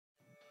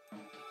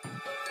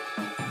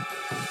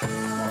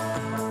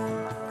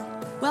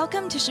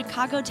Welcome to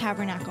Chicago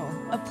Tabernacle,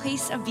 a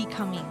place of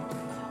becoming.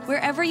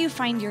 Wherever you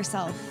find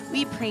yourself,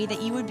 we pray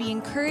that you would be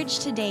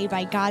encouraged today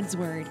by God's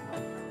Word.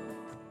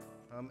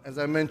 As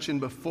I mentioned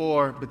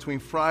before, between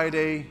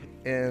Friday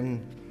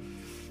and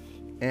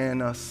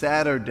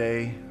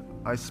Saturday,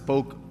 I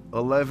spoke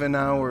 11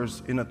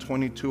 hours in a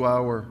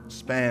 22-hour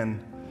span.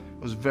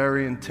 It was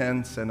very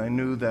intense, and I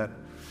knew that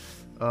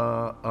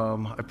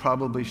I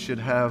probably should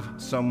have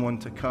someone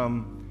to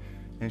come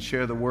and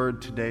share the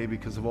word today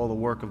because of all the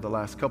work of the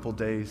last couple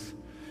days.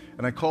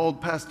 And I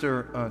called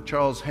Pastor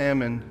Charles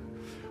Hammond,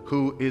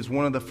 who is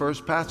one of the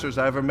first pastors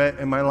I ever met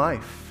in my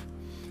life.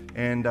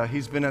 And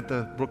he's been at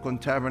the Brooklyn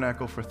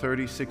Tabernacle for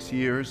 36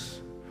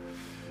 years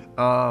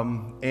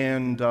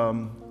and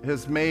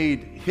has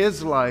made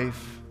his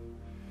life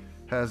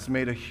has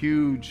made a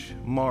huge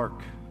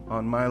mark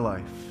on my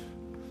life.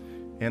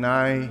 And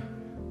I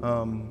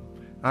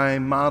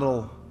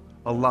model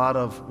a lot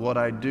of what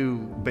I do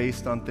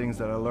based on things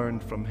that I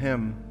learned from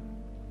him.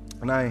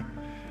 And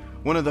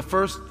one of the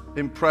first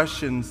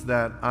impressions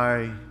that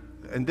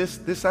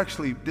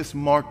this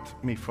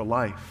marked me for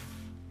life.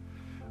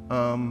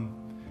 One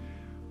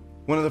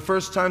of the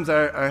first times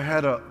I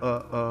had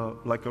a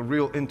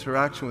real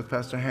interaction with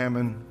Pastor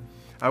Hammond,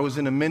 I was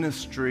in a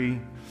ministry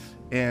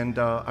and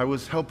I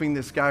was helping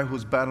this guy who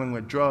was battling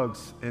with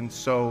drugs. And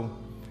so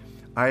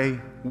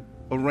I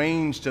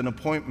arranged an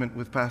appointment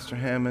with Pastor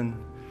Hammond,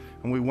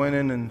 and we went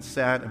in and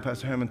sat, and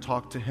Pastor Hammond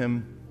talked to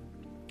him.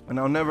 And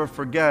I'll never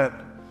forget,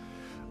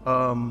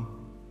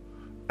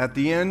 at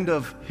the end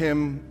of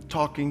him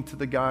talking to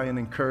the guy and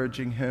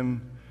encouraging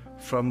him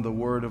from the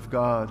Word of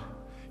God,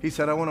 he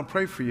said, "I want to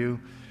pray for you."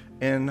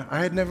 And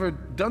I had never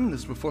done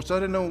this before, so I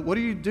didn't know, what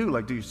do you do?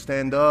 Like, do you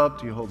stand up?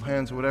 Do you hold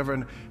hands or whatever?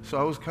 And so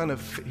I was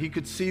he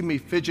could see me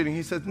fidgeting.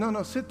 He said,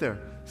 no, sit there.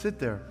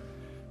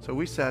 So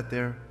we sat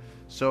there.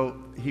 So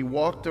he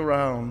walked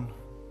around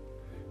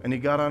and he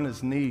got on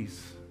his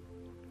knees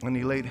and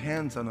he laid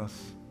hands on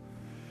us.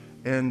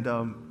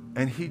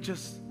 And he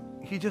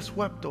just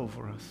wept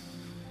over us.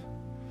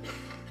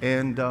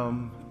 And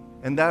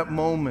that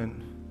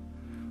moment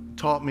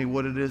taught me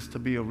what it is to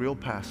be a real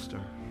pastor.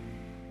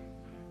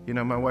 You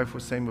know, my wife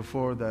was saying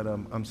before that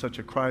I'm such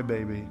a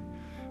crybaby.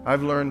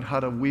 I've learned how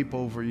to weep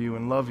over you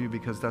and love you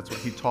because that's what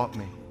he taught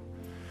me.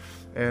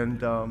 And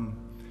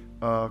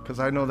because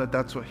I know that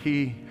that's what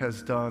he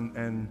has done.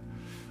 And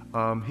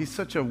he's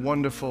such a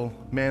wonderful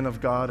man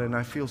of God, and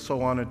I feel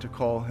so honored to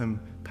call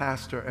him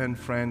pastor and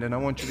friend. And I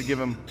want you to give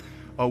him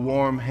a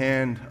warm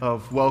hand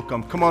of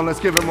welcome. Come on, let's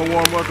give him a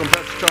warm welcome,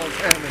 Pastor Charles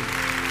Hammond.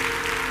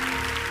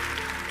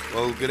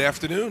 Well, good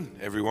afternoon,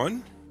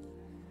 everyone.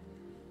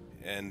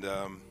 And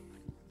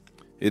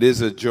it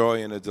is a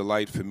joy and a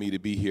delight for me to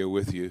be here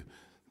with you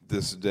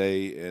this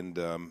day. And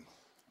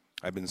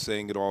I've been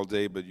saying it all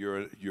day, but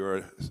you're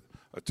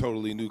a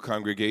totally new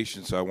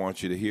congregation, so I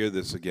want you to hear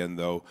this again,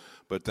 though.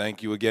 But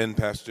thank you again,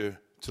 Pastor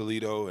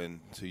Toledo,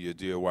 and to your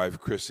dear wife,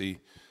 Chrissy,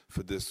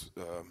 for this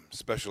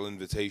special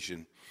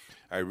invitation.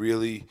 I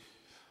really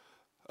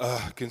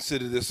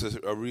consider this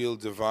a real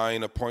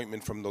divine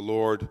appointment from the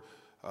Lord,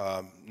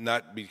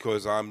 not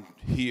because I'm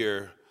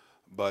here,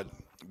 but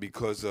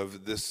because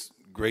of this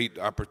great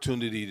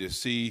opportunity to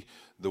see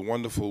the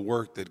wonderful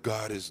work that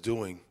God is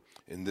doing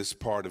in this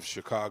part of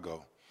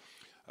Chicago.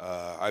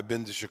 I've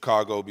been to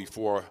Chicago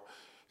before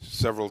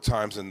several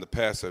times in the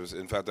past. I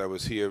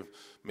was here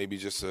maybe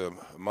just a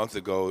month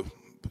ago,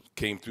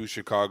 came through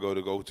Chicago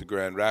to go to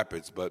Grand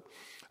Rapids, but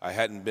I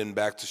hadn't been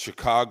back to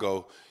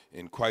Chicago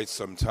in quite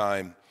some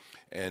time.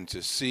 And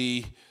to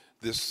see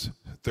this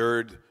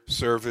third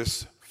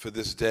service for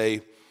this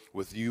day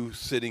with you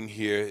sitting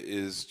here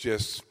is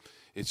just,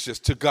 it's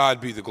just to God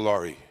be the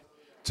glory.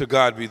 To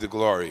God be the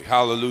glory.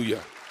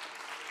 Hallelujah.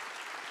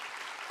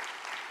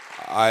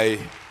 I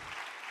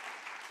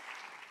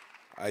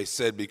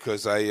said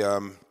because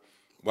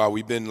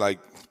we've been like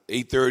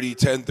 8:30,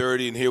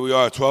 10:30, and here we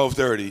are,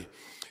 12:30.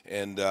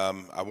 And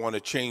I want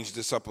to change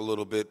this up a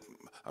little bit.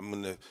 I'm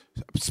going to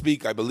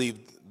speak, I believe,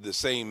 the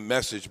same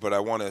message, but I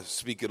want to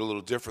speak it a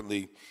little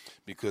differently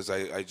because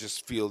I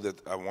just feel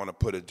that I want to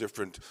put a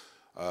different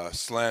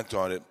slant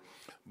on it.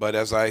 But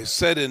as I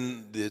said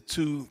in the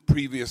two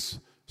previous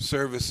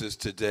services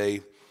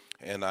today,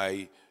 and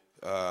I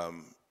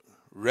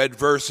read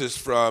verses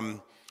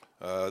from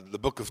the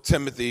book of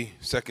Timothy,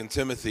 2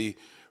 Timothy,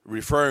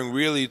 referring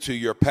really to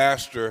your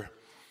pastor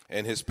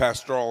and his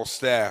pastoral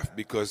staff,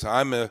 because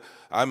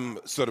I'm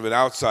sort of an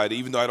outsider,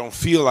 even though I don't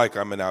feel like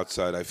I'm an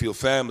outsider. I feel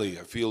family.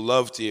 I feel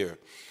loved here.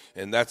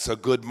 And that's a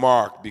good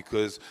mark,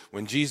 because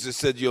when Jesus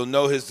said you'll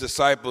know his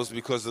disciples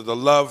because of the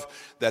love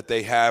that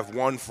they have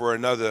one for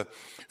another,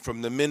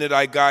 from the minute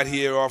I got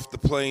here off the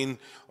plane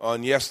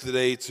on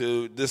yesterday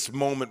to this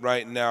moment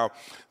right now,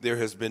 there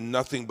has been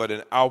nothing but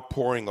an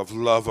outpouring of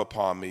love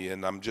upon me,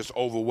 and I'm just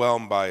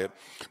overwhelmed by it.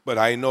 But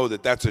I know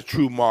that that's a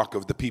true mark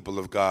of the people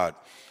of God.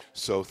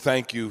 So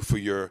thank you for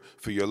your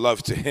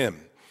love to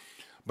him.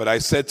 But I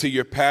said to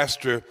your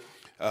pastor,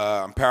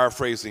 I'm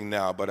paraphrasing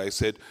now, but I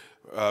said,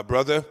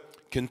 brother,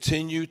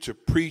 continue to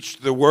preach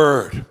the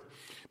word.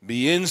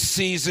 Be in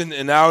season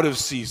and out of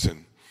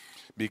season.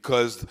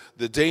 because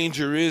the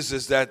danger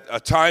is that a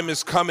time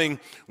is coming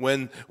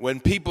when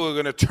people are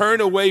going to turn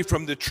away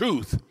from the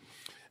truth,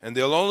 and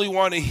they'll only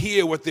want to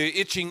hear what their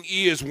itching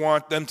ears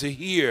want them to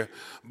hear.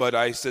 But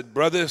I said,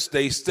 brother,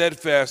 stay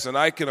steadfast. And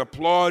I can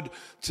applaud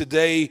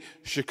today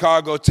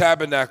Chicago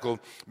Tabernacle,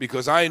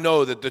 because I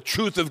know that the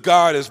truth of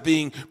God is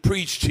being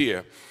preached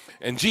here.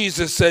 And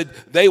Jesus said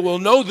they will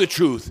know the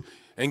truth.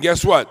 And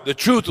guess what? The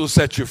truth will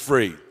set you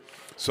free.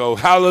 So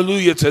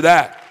hallelujah to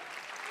that.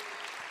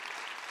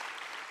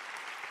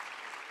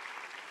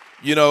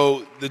 You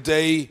know, the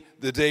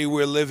day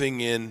we're living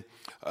in,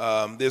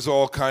 there's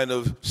all kind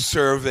of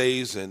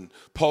surveys and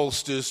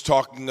pollsters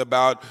talking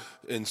about,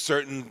 in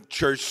certain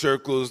church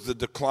circles, the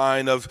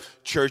decline of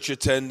church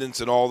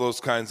attendance and all those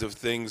kinds of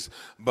things.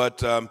 But,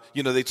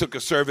 they took a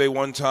survey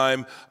one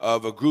time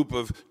of a group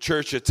of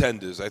church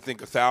attenders, I think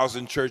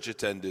 1,000 church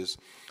attenders,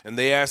 and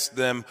they asked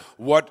them,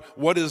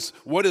 what is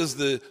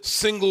the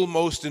single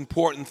most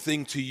important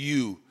thing to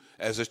you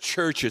as a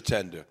church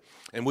attender?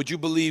 And would you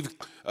believe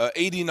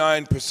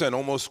 89%,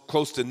 almost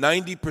close to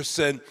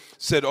 90%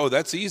 said, oh,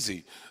 that's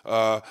easy.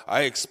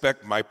 I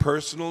expect my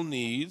personal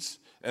needs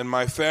and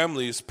my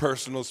family's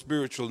personal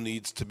spiritual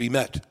needs to be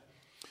met.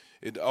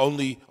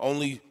 Only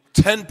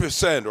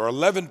 10% or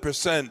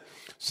 11%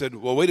 said,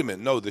 well, wait a minute,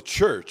 no, the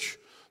church,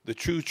 the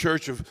true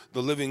church of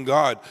the living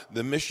God,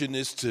 the mission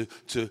is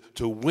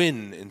to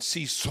win and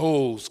see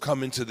souls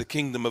come into the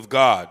kingdom of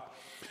God.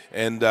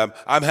 And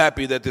I'm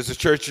happy that there's a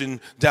church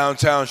in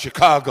downtown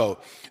Chicago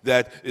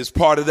that is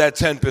part of that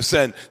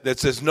 10% that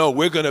says, no,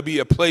 we're going to be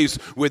a place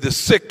where the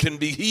sick can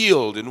be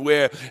healed and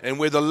where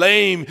the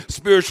lame,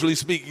 spiritually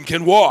speaking,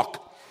 can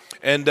walk.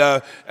 And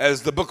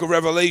as the book of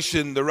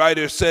Revelation, the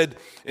writer said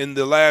in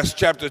the last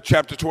chapter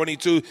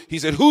 22, he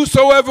said,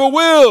 whosoever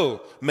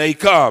will may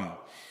come.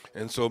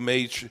 And so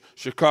may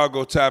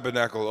Chicago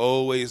Tabernacle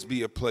always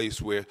be a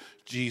place where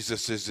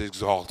Jesus is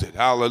exalted.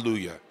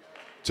 Hallelujah.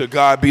 To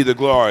God be the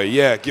glory.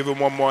 Yeah, give him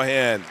one more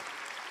hand.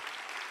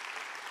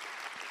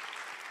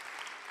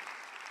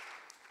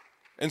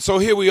 And so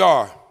here we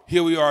are.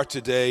 Here we are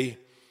today.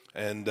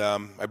 And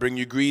I bring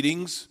you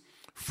greetings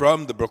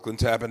from the Brooklyn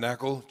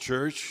Tabernacle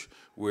Church,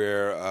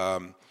 where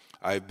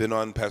I've been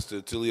on.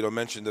 Pastor Toledo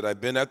mentioned that I've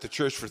been at the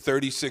church for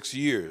 36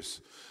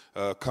 years,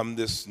 come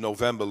this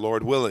November,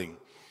 Lord willing.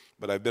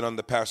 But I've been on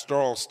the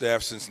pastoral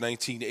staff since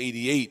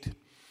 1988,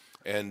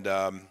 and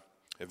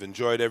have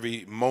enjoyed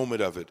every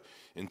moment of it.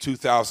 In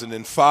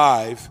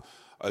 2005,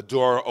 a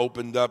door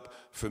opened up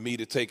for me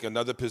to take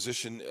another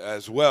position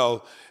as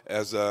well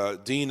as a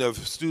dean of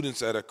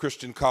students at a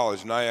Christian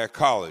college, Nyack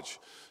College.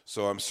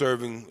 So I'm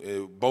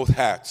serving both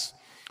hats.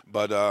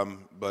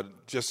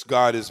 But just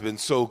God has been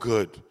so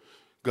good.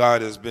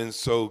 God has been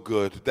so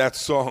good. That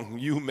song,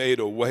 You Made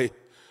a Way,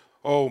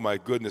 oh my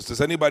goodness. Does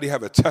anybody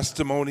have a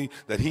testimony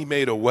that he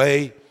made a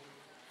way?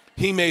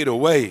 He made a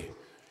way.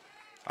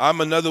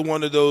 I'm another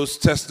one of those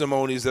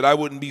testimonies that I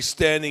wouldn't be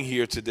standing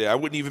here today. I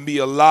wouldn't even be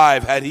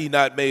alive had he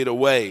not made a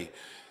way.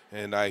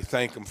 And I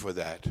thank him for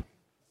that.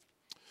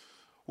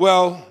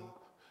 Well,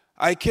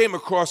 I came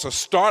across a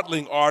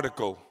startling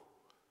article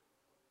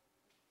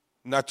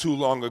not too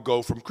long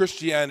ago from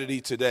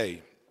Christianity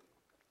Today.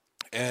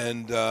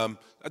 And I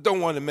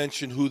don't want to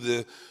mention who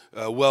the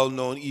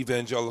well-known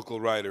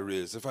evangelical writer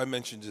is. If I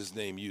mentioned his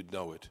name, you'd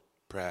know it,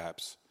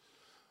 perhaps.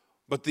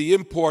 But the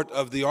import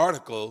of the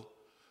article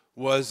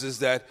is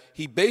that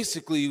he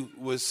basically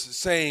was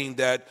saying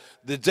that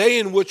the day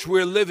in which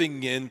we're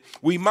living in,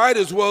 we might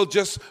as well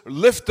just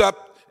lift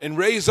up and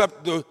raise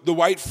up the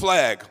white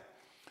flag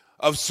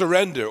of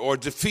surrender, or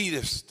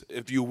defeatist,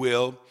 if you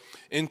will,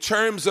 in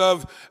terms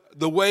of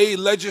the way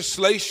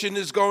legislation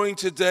is going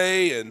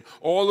today and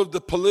all of the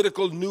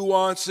political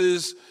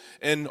nuances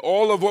and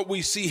all of what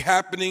we see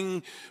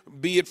happening,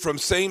 be it from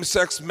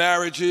same-sex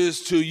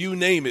marriages to you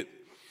name it.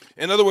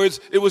 In other words,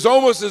 it was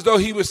almost as though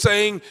he was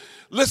saying,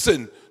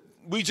 listen,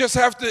 we just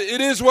have to, it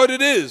is what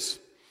it is.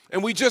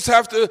 And we just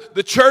have to,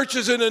 the church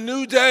is in a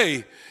new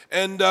day.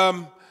 And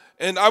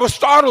I was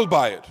startled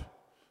by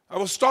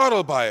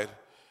it.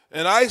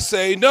 And I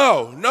say,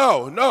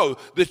 no.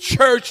 The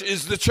church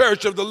is the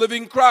church of the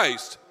living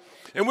Christ.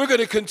 And we're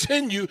going to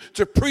continue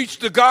to preach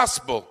the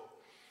gospel.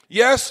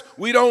 Yes,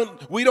 we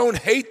don't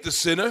hate the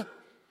sinner.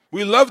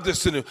 We love the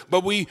sinner,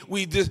 but we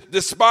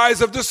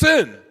despise of the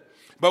sin.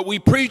 But we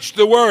preach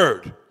the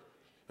word,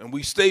 and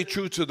we stay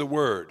true to the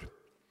word.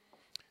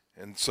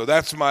 And so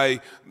that's my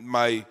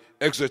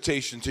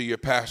exhortation to your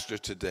pastor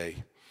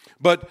today.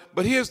 But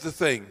here's the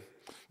thing.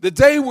 The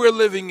day we're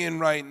living in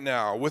right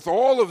now, with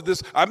all of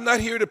this, I'm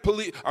not here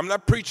to I'm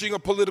not preaching a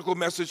political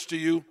message to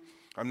you.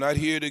 I'm not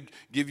here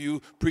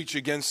to preach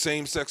against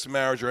same-sex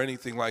marriage or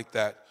anything like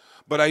that.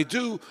 But I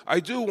do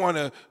want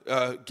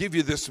to give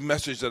you this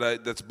message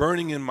that's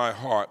burning in my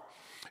heart,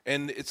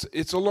 and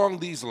it's along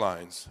these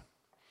lines.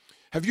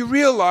 Have you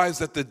realized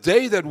that the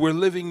day that we're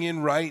living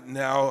in right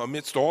now,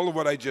 amidst all of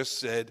what I just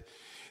said,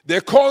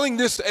 they're calling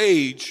this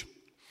age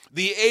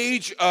the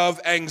age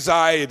of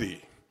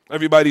anxiety?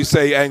 Everybody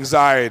say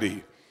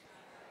anxiety.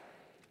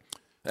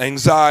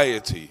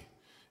 Anxiety.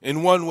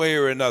 in one way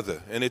or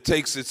another, and it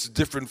takes its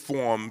different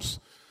forms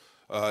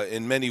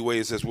in many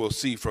ways, as we'll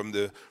see from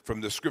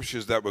the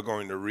scriptures that we're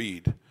going to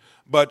read.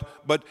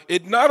 But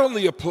it not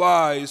only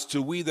applies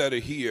to we that are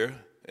here,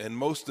 and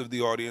most of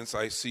the audience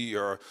I see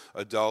are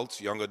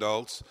adults, young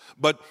adults,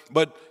 but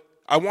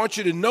I want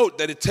you to note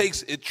that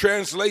it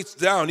translates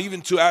down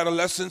even to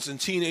adolescents and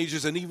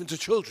teenagers and even to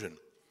children.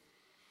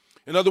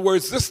 In other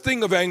words, this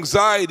thing of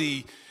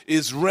anxiety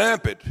is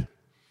rampant.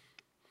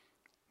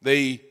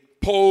 They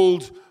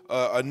polled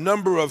a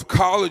number of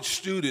college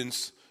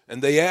students, and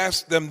they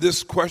asked them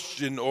this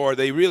question, or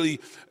they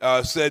really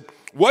said,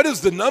 what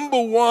is the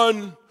number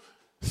one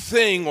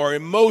thing or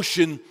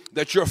emotion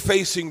that you're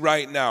facing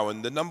right now?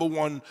 And the number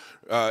one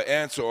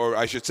answer, or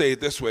I should say it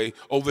this way,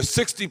 over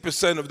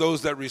 60% of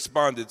those that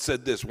responded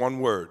said this, one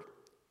word: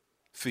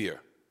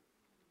 fear.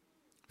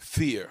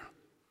 Fear.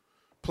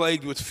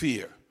 Plagued with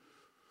fear.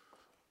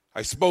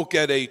 I spoke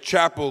at a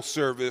chapel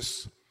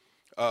service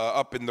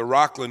up in the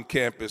Rockland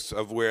campus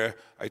of where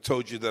I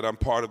told you that I'm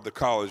part of the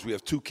college. We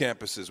have two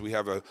campuses. We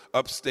have a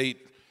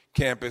upstate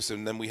campus,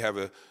 and then we have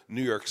a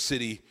New York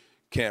City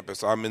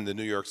campus. I'm in the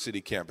New York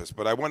City campus.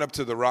 But I went up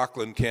to the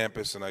Rockland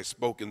campus, and I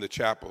spoke in the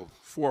chapel.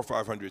 400 or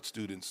 500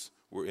 students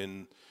were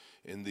in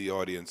the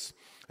audience.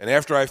 And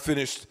after I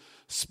finished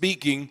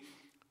speaking,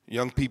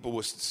 young people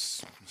were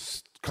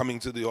coming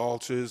to the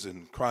altars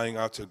and crying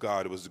out to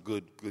God. It was a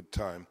good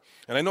time.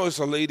 And I noticed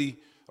a lady,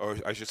 or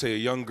I should say a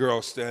young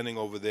girl, standing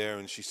over there,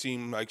 and she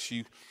seemed like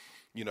she,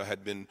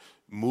 had been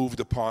moved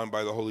upon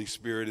by the Holy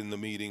Spirit in the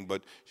meeting.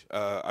 But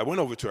I went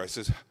over to her. I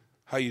said,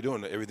 "How you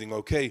doing? Everything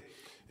okay?"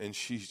 And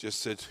she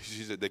said,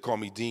 they call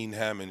me Dean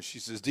Hammond. She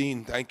says,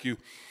 "Dean, thank you."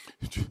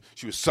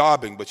 She was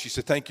sobbing, but she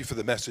said, "Thank you for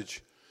the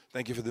message.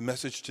 Thank you for the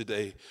message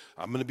today.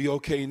 I'm going to be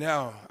okay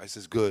now." I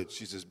says, "Good."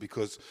 She says,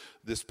 "Because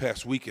this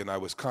past weekend I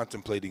was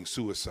contemplating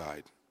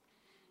suicide."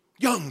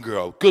 Young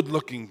girl,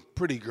 good-looking,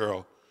 pretty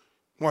girl,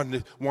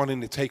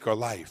 wanting to take her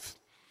life.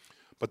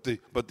 But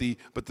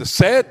the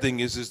sad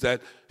thing is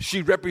that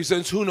she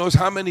represents who knows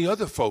how many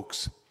other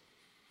folks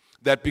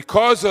that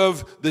because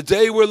of the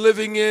day we're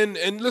living in,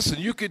 and listen,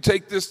 you could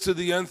take this to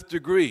the nth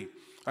degree.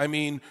 I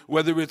mean,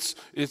 whether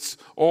it's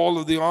all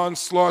of the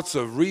onslaughts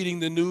of reading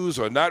the news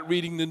or not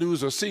reading the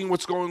news or seeing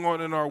what's going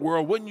on in our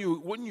world, wouldn't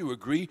you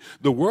agree?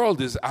 The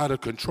world is out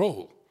of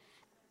control.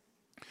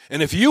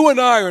 And if you and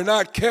I are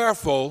not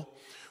careful,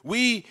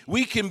 we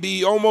can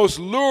be almost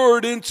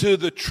lured into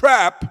the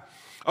trap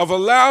of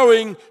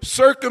allowing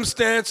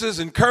circumstances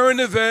and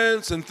current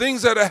events and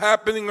things that are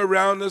happening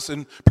around us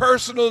and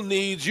personal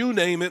needs, you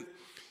name it.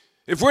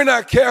 If we're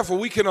not careful,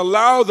 we can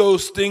allow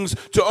those things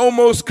to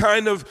almost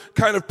kind of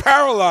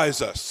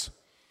paralyze us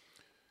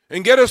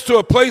and get us to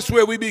a place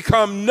where we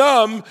become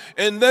numb,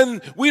 and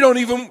then we don't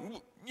even,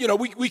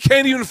 we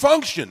can't even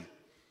function.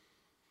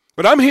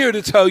 But I'm here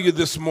to tell you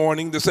this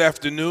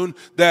afternoon,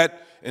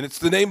 that, and it's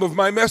the name of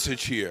my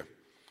message here,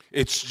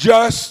 it's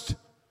just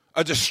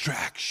a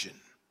distraction.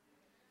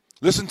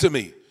 Listen to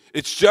me.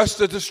 It's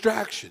just a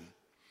distraction.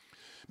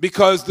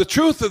 Because the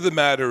truth of the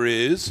matter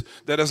is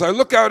that as I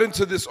look out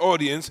into this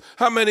audience,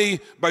 how many,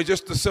 by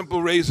just the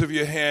simple raise of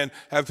your hand,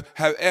 have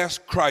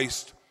asked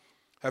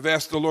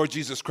the Lord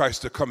Jesus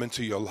Christ to come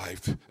into your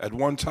life at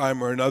one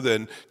time or another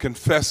and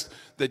confess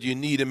that you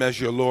need him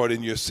as your Lord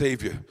and your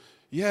Savior?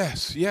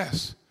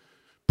 Yes.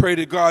 Pray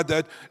to God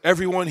that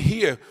everyone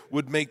here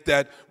would make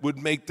that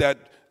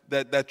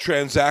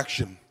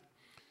transaction.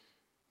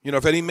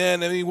 If any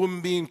man, any woman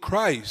be in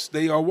Christ,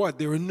 they are what?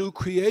 They're a new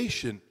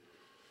creation.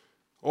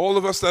 All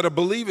of us that are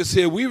believers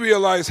here, we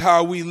realize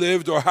how we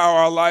lived or how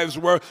our lives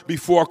were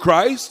before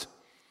Christ.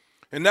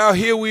 And now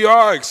here we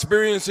are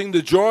experiencing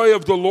the joy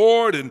of the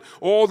Lord and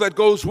all that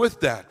goes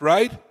with that,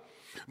 right?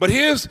 But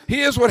here's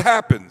what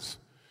happens.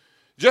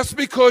 Just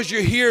because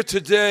you're here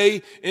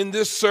today in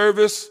this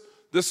service,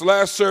 this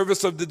last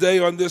service of the day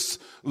on this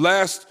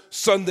last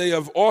Sunday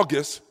of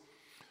August,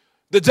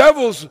 the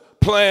devil's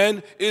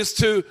plan is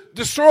to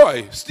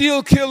destroy,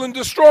 steal, kill, and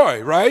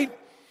destroy, right?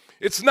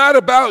 It's not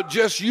about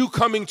just you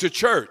coming to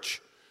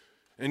church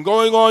and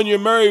going on your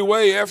merry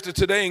way after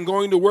today and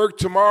going to work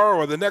tomorrow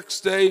or the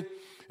next day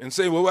and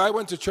say, "Well, I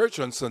went to church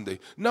on Sunday."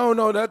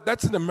 No,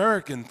 that's an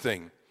American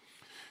thing.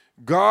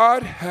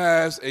 God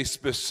has a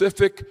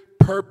specific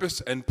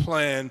purpose and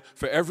plan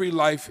for every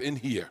life in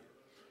here.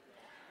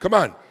 Come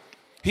on.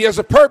 He has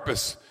a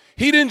purpose.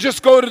 He didn't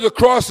just go to the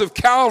cross of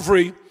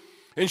Calvary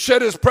and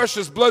shed his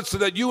precious blood so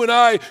that you and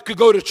I could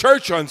go to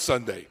church on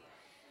Sunday.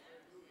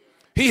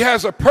 He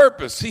has a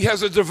purpose. He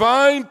has a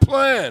divine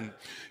plan.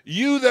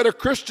 You that are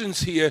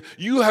Christians here,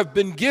 you have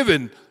been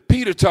given,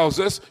 Peter tells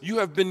us, you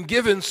have been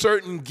given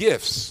certain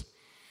gifts.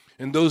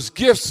 And those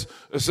gifts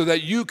are so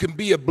that you can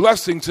be a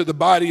blessing to the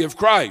body of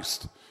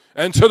Christ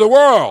and to the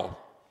world.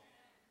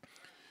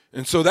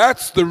 And so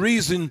that's the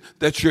reason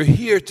that you're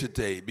here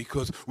today,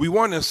 because we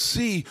want to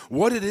see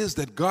what it is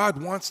that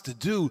God wants to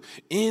do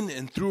in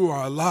and through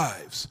our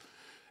lives.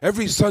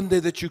 Every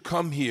Sunday that you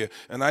come here,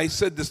 and I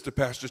said this to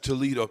Pastor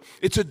Toledo,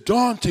 it's a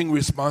daunting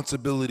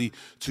responsibility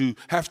to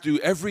have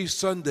to, every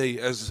Sunday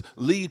as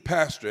lead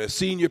pastor, as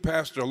senior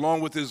pastor,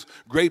 along with his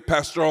great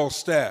pastoral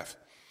staff,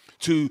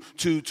 to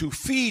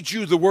feed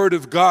you the Word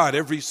of God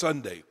every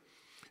Sunday,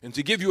 and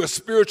to give you a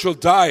spiritual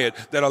diet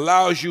that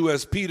allows you,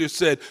 as Peter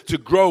said, to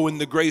grow in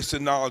the grace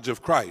and knowledge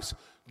of Christ.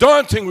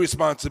 Daunting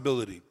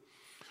responsibility.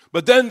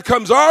 But then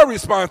comes our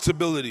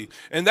responsibility,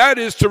 and that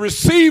is to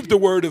receive the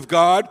Word of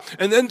God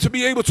and then to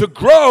be able to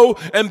grow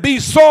and be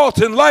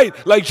salt and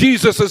light like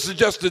Jesus has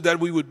suggested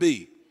that we would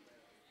be.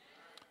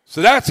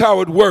 So that's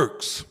how it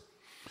works.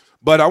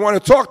 But I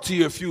want to talk to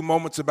you a few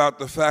moments about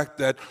the fact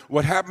that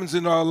what happens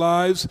in our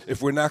lives,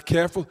 if we're not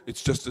careful,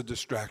 it's just a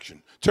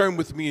distraction. Turn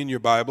with me in your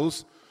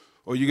Bibles,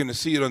 or you're going to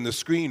see it on the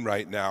screen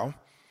right now,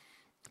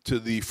 to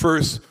the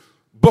first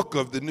book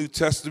of the New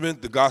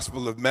Testament, the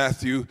Gospel of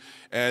Matthew.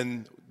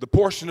 And the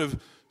portion of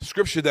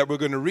Scripture that we're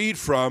going to read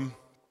from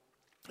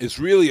is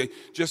really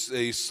just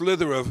a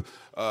slither of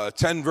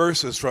 10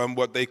 verses from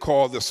what they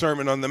call the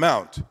Sermon on the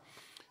Mount.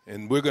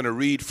 And we're going to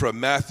read from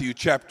Matthew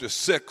chapter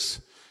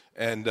 6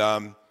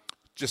 and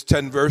just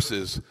 10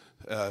 verses.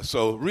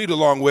 So read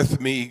along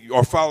with me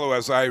or follow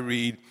as I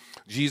read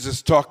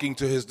Jesus talking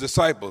to his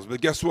disciples.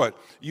 But guess what?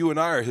 You and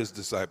I are his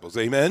disciples.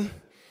 Amen?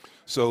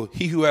 So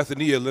he who hath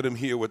an ear, let him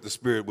hear what the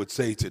Spirit would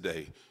say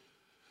today.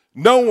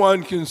 No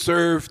one can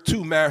serve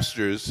two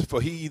masters, for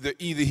either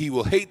he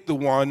will hate the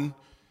one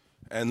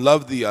and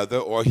love the other,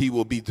 or he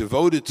will be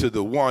devoted to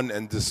the one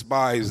and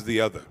despise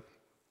the other.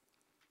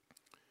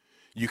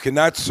 You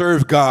cannot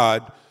serve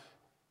God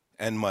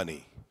and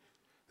money.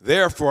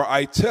 Therefore,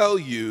 I tell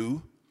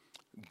you,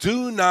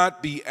 do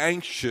not be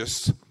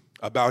anxious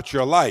about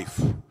your life,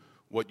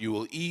 what you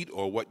will eat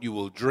or what you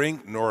will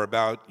drink, nor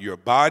about your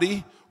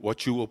body,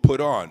 what you will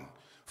put on.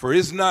 For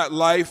is not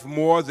life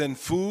more than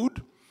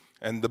food,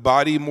 and the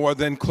body more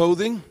than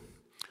clothing?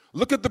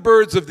 Look at the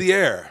birds of the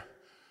air.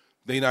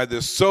 They neither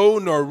sow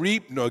nor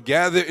reap nor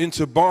gather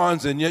into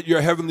barns, and yet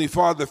your heavenly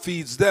Father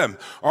feeds them.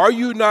 Are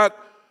you not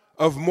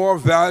of more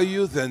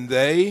value than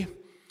they?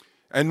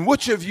 And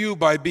which of you,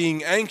 by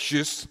being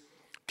anxious,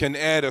 can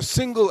add a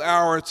single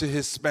hour to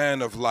his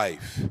span of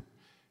life?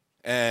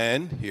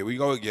 And, here we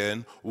go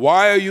again,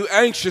 why are you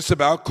anxious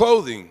about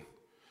clothing?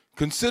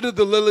 Consider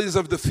the lilies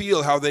of the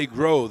field, how they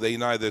grow. They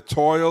neither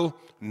toil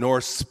nor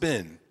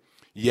spin.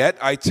 Yet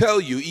I tell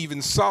you,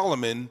 even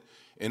Solomon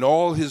in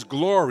all his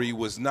glory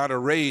was not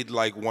arrayed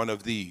like one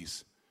of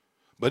these.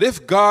 But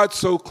if God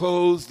so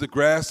clothes the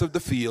grass of the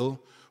field,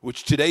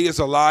 which today is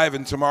alive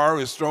and tomorrow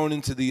is thrown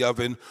into the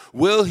oven,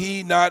 will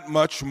he not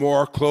much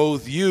more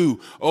clothe you,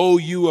 O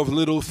you of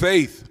little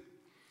faith?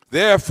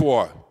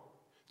 Therefore,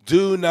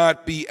 do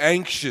not be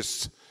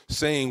anxious,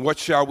 saying, what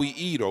shall we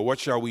eat, or what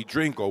shall we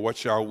drink, or what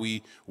shall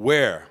we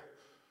wear?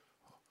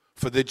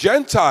 For the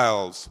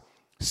Gentiles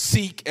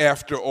seek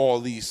after all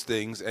these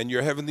things, and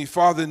your heavenly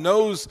Father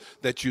knows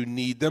that you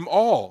need them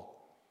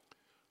all.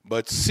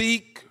 But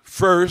seek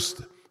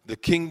first the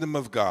kingdom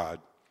of God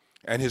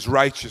and his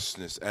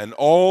righteousness, and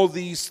all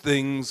these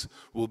things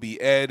will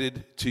be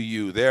added to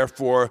you.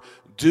 Therefore,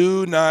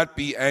 do not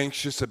be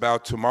anxious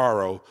about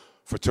tomorrow,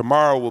 for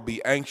tomorrow will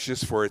be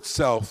anxious for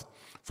itself,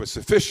 for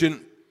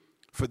sufficient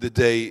for the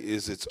day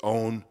is its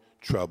own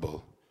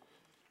trouble.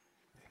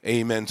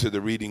 Amen to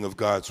the reading of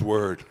God's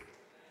word.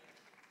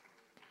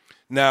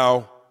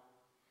 Now,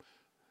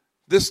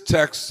 this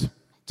text,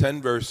 10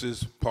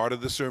 verses, part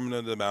of the Sermon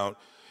on the Mount,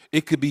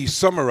 it could be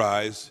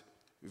summarized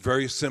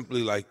very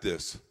simply like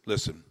this.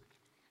 Listen,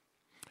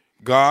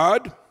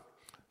 God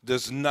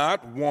does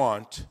not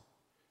want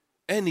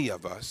any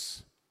of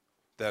us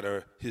that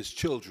are his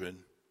children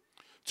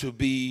to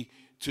be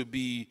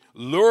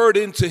lured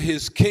into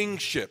his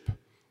kingship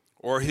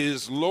or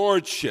his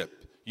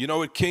lordship. You know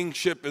what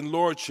kingship and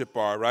lordship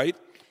are, right?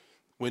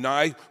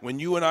 When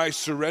you and I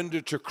surrender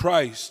to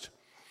Christ,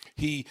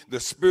 the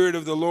Spirit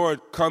of the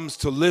Lord comes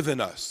to live in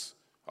us,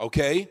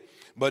 okay?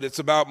 But it's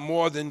about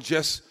more than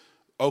just,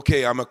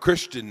 okay, I'm a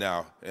Christian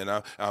now, and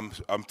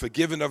I'm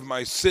forgiven of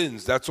my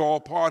sins. That's all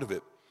part of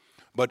it.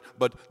 But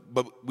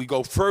we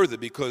go further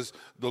because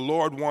the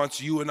Lord wants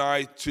you and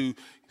I to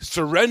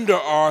surrender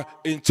our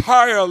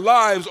entire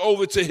lives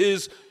over to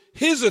his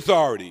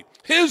authority,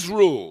 his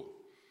rule.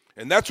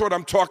 And that's what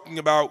I'm talking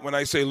about when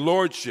I say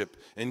lordship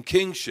and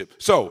kingship.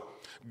 So,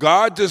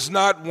 God does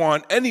not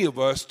want any of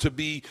us to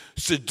be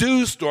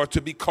seduced or to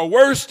be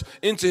coerced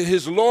into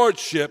his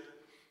lordship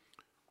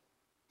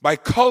by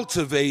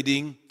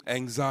cultivating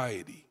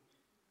anxiety.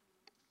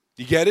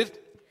 You get it?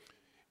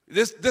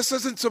 This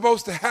isn't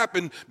supposed to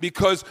happen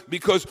because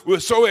we're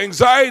so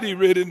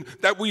anxiety-ridden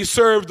that we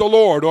serve the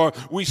Lord or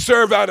we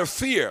serve out of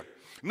fear.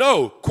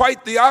 No,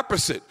 quite the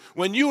opposite.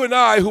 When you and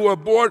I, who are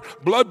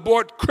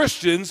blood-bought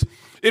Christians,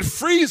 it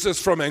frees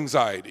us from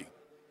anxiety.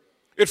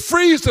 It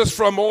frees us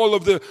from all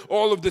of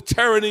the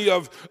tyranny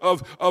of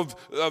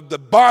the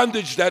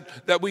bondage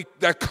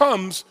that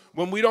comes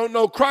when we don't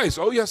know Christ.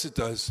 Oh, yes, it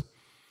does.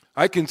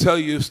 I can tell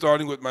you,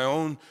 starting with my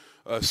own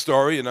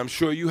story, and I'm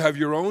sure you have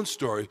your own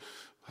story,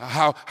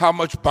 how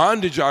much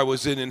bondage I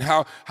was in and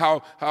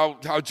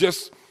how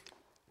just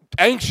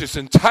anxious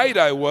and tight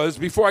I was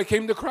before I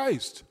came to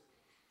Christ.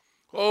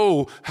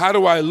 Oh, how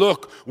do I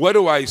look? What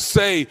do I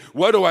say?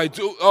 What do I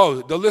do?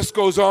 Oh, the list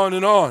goes on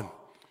and on.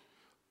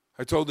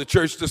 I told the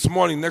church this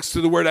morning, next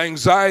to the word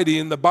anxiety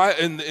in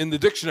the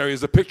dictionary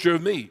is a picture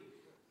of me.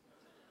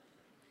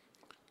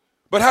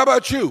 But how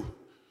about you?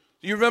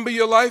 Do you remember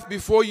your life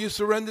before you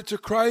surrendered to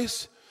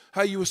Christ?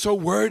 How you were so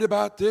worried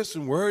about this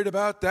and worried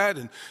about that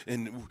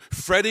and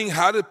fretting,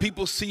 how did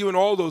people see you and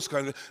all those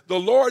kinds of things. The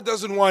Lord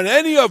doesn't want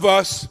any of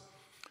us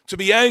to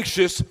be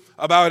anxious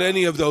about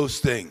any of those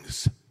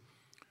things.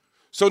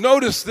 So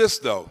notice this,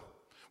 though.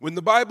 When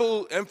the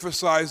Bible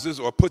emphasizes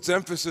or puts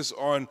emphasis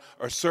on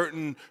a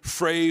certain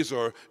phrase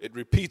or it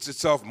repeats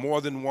itself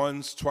more than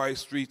once,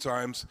 twice, 3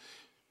 times,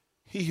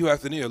 he who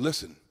hath an ear,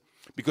 listen.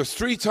 Because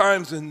 3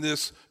 times in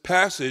this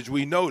passage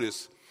we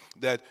notice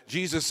that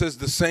Jesus says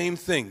the same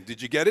thing.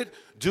 Did you get it?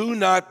 Do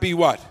not be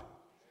what?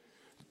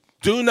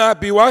 Do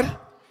not be what?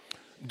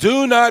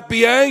 Do not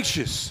be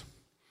anxious.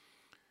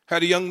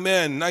 Had a young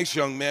man, nice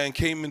young man,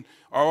 came in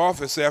our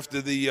office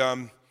after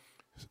the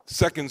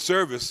second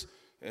service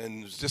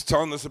and was just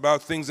telling us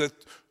about things that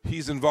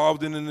he's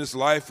involved in his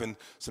life and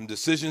some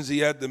decisions he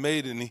had to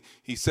make. And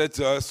he said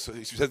to us,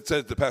 he said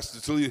to Pastor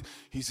Tully,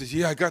 he says,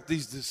 yeah, I got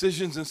these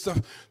decisions and stuff.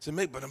 I said,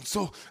 mate, but I'm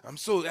so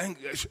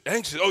anxious.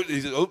 Oh, he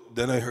said, oh,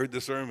 then I heard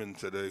the sermon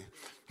today.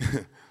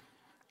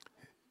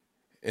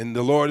 And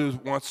the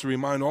Lord wants to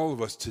remind all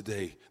of us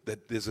today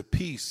that there's a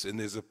peace and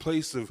there's a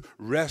place of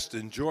rest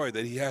and joy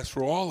that he has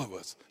for all of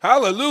us.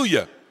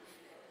 Hallelujah.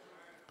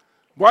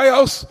 Why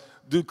else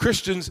do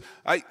Christians,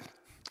 I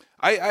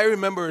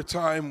remember a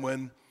time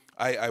when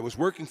I was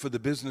working for the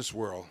business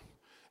world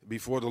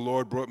before the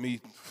Lord brought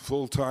me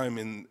full-time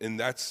in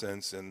that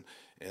sense, and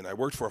I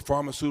worked for a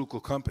pharmaceutical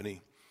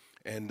company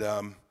and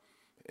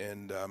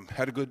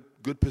had a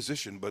good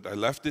position, but I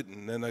left it,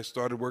 and then I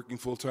started working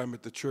full-time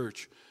at the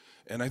church.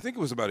 And I think it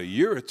was about a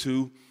year or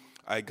two,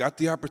 I got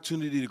the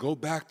opportunity to go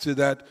back to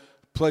that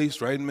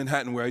place right in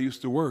Manhattan where I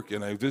used to work,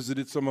 and I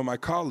visited some of my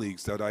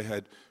colleagues that I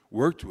had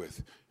worked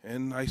with,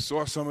 and I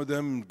saw some of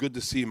them, good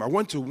to see him. I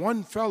went to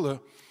one fella,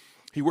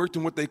 he worked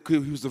in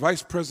he was the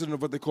vice president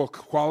of what they call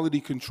quality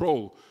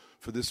control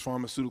for this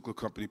pharmaceutical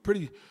company,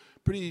 pretty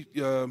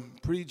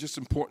just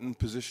important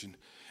position.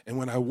 And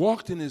when I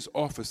walked in his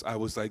office, I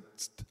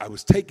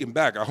was taken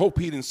back. I hope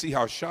he didn't see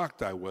how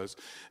shocked I was.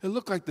 It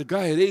looked like the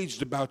guy had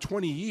aged about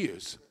 20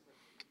 years.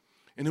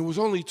 And it was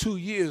only 2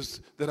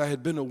 years that I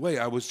had been away.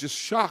 I was just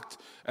shocked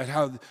at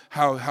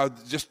how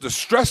just the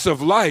stress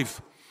of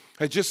life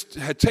had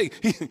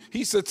taken.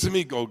 He said to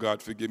me, oh,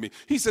 God, forgive me.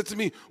 He said to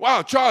me,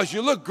 wow, Charles,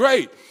 you look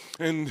great.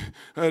 And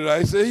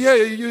I said, yeah,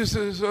 you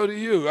said so do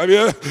you. I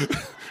mean,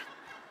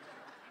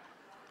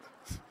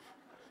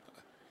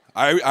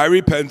 I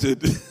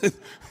repented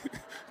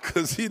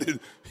because he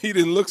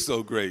didn't look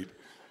so great.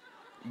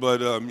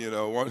 But,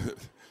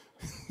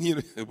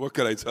 what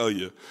can I tell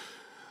you?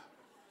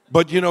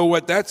 But you know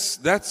what?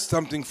 That's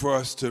something for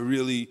us to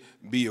really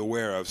be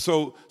aware of.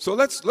 So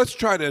let's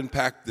try to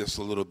unpack this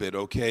a little bit,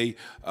 okay?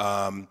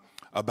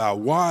 About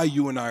why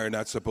you and I are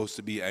not supposed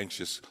to be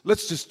anxious.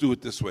 Let's just do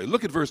it this way.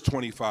 Look at verse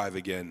 25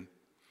 again.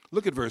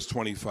 Look at verse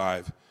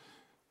 25.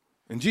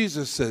 And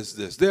Jesus says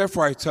this,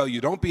 therefore I tell you,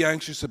 don't be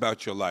anxious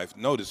about your life.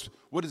 Notice,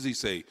 what does he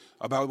say?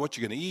 About what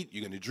you're going to eat,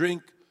 you're going to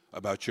drink,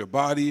 about your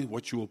body,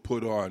 what you will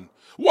put on.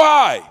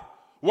 Why?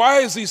 Why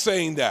is he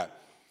saying that?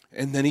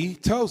 And then he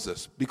tells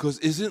us, because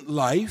isn't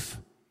life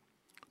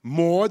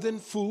more than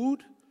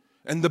food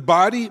and the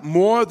body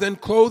more than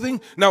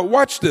clothing? Now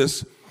watch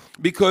this,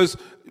 because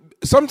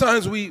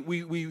sometimes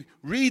we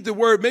read the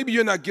word. Maybe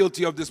you're not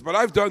guilty of this, but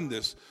I've done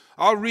this.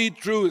 I'll read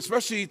through,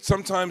 especially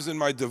sometimes in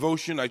my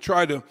devotion. I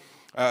try to,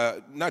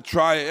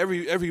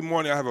 every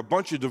morning I have a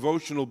bunch of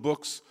devotional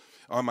books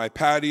on my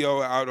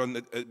patio out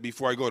on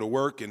before I go to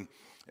work, and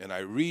I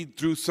read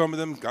through some of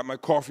them, got my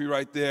coffee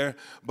right there.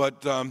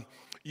 But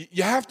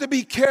you have to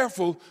be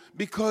careful,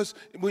 because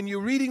when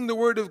you're reading the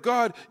Word of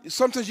God,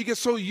 sometimes you get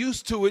so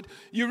used to it.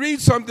 You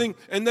read something,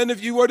 and then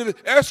if you were to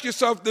ask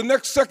yourself the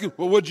next second,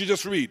 well, what did you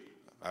just read?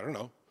 I don't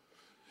know.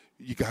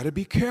 You got to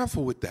be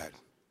careful with that.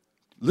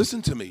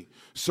 Listen to me.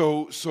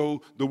 So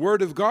the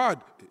Word of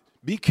God,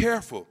 be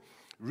careful.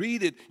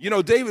 Read it. You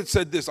know, David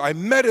said this, I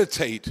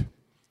meditate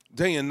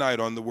day and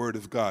night on the Word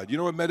of God. You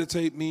know what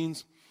meditate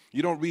means?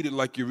 You don't read it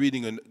like you're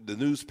reading the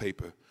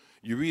newspaper.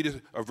 You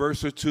read a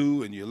verse or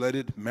two and you let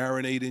it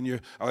marinate in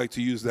I like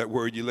to use that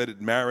word, you let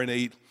it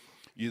marinate.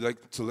 You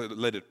like to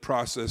let it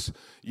process.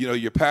 You know,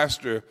 your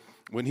pastor,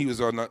 when he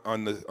was on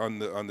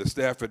the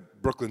staff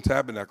at Brooklyn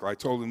Tabernacle, I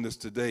told him this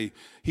today,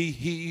 he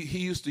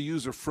used to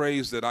use a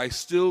phrase that I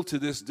still to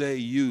this day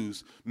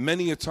use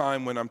many a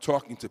time when I'm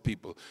talking to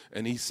people.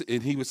 And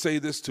he would say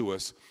this to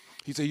us.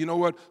 He'd say, you know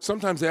what,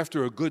 sometimes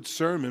after a good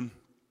sermon,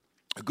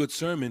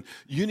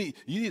 you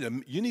need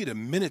a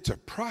minute to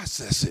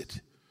process it.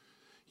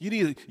 You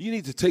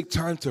need to take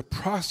time to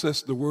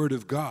process the Word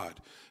of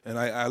God. And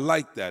I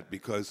like that,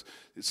 because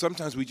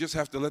sometimes we just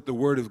have to let the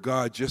Word of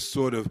God just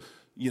sort of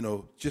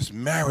just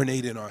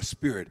marinate in our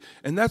spirit.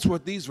 And that's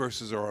what these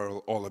verses are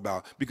all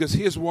about. Because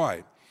here's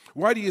why.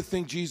 Why do you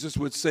think Jesus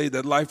would say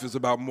that life is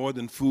about more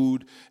than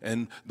food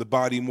and the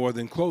body more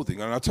than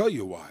clothing? And I'll tell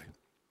you why.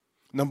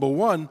 Number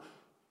one,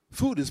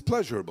 food is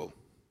pleasurable.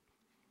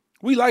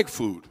 We like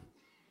food.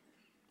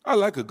 I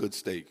like a good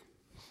steak.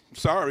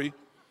 Sorry.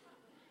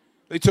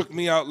 They took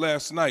me out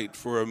last night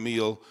for a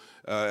meal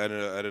at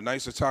a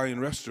nice Italian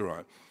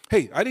restaurant.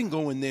 Hey, I didn't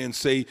go in there and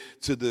say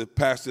to the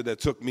pastor that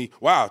took me,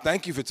 wow,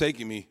 thank you for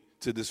taking me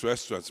to this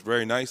restaurant. It's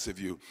very nice of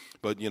you,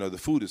 but, the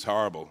food is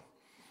horrible.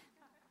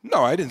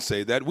 No, I didn't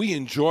say that. We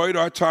enjoyed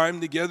our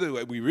time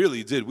together. We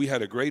really did. We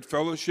had a great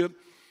fellowship,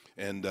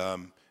 and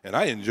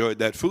I enjoyed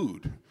that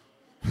food.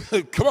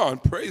 Come on,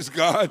 praise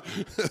God.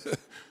 The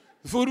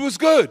food was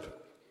good.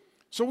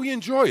 So we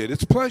enjoy it.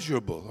 It's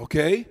pleasurable,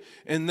 okay?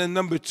 And then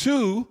number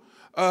two,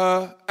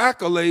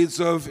 accolades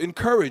of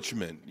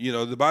encouragement.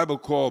 The Bible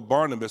called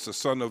Barnabas a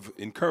son of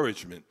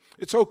encouragement.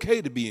 It's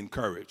okay to be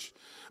encouraged,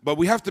 but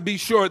we have to be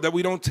sure that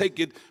we don't take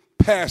it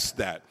past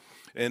that.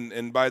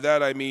 And by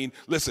that I mean,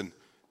 listen,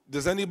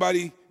 does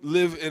anybody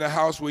live in a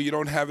house where you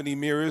don't have any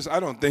mirrors? I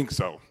don't think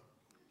so.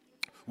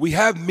 We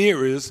have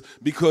mirrors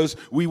because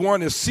we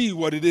want to see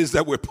what it is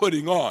that we're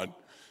putting on.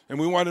 And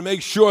we want to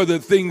make sure that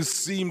things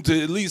seem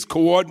to at least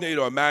coordinate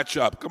or match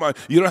up. Come on,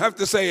 you don't have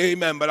to say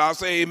amen, but I'll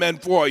say amen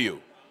for you.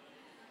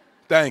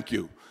 Thank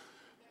you.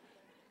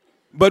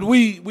 But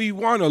we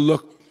want to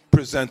look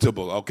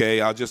presentable, okay?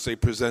 I'll just say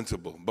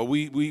presentable. But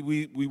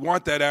we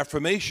want that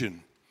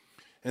affirmation.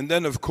 And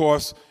then, of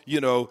course,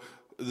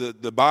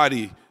 the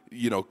body,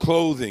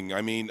 clothing.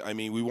 I mean,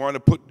 we want to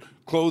put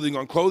clothing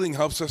on. Clothing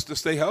helps us to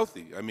stay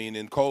healthy. I mean,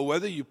 in cold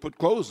weather, you put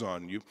clothes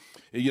on.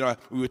 We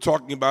were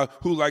talking about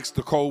who likes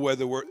the cold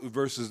weather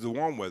versus the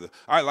warm weather.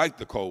 I like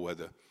the cold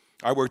weather.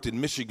 I worked in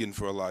Michigan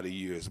for a lot of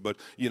years, but,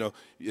 in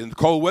the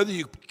cold weather,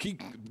 you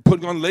keep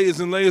putting on layers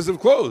and layers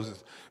of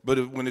clothes.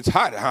 But when it's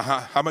hot,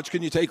 how much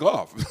can you take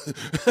off?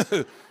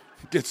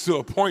 Gets to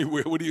a point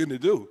where, what are you going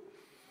to do?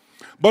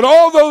 But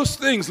all those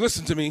things,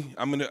 listen to me,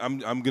 I'm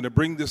going to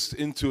bring this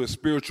into a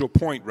spiritual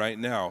point right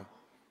now.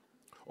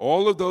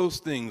 All of those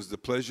things, the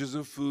pleasures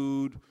of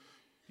food,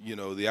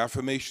 the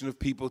affirmation of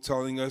people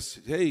telling us,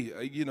 hey,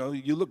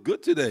 you look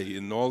good today,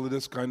 and all of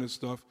this kind of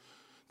stuff.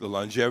 The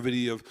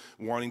longevity of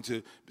wanting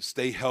to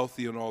stay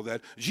healthy and all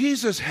that.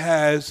 Jesus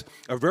has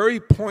a very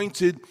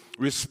pointed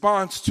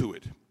response to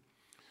it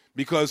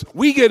because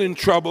we get in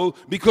trouble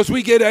because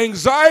we get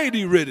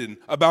anxiety-ridden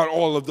about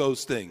all of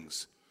those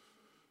things.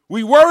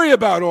 We worry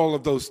about all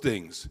of those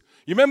things.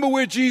 You remember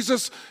where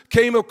Jesus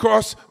came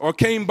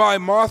by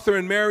Martha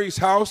and Mary's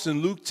house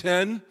in Luke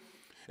 10?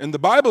 And the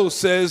Bible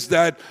says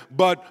that,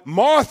 but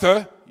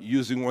Martha,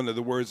 using one of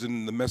the words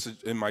in the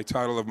message, in my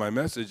title of my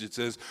message, it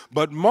says,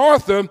 but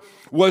Martha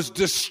was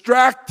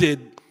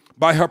distracted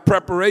by her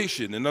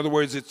preparation. In other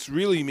words, it's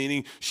really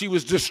meaning she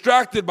was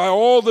distracted by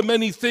all the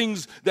many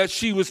things that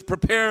she was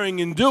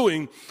preparing and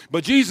doing.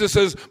 But Jesus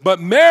says, but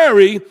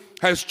Mary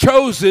has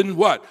chosen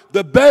what?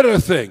 The better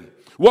thing.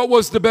 What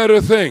was the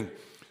better thing?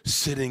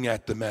 Sitting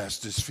at the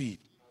Master's feet.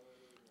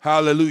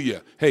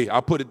 Hallelujah. Hey,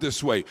 I'll put it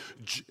this way,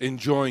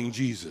 enjoying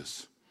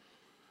Jesus.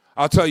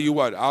 I'll tell you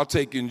what, I'll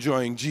take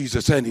enjoying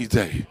Jesus any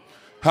day.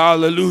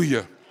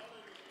 Hallelujah.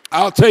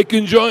 I'll take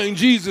enjoying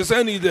Jesus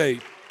any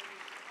day.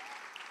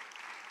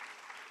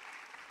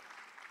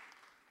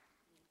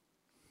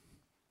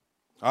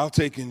 I'll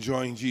take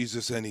enjoying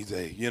Jesus any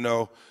day.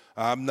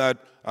 I'm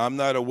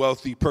not a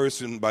wealthy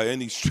person by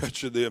any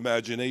stretch of the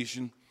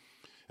imagination.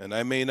 And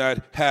I may not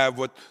have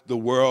what the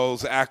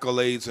world's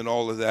accolades and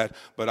all of that,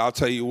 but I'll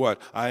tell you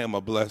what, I am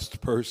a blessed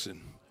person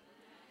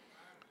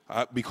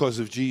because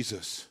of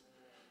Jesus.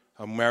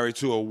 I'm married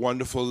to a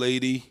wonderful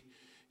lady,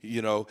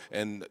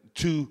 and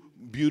 2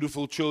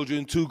 beautiful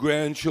children, 2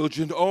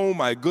 grandchildren. Oh,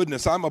 my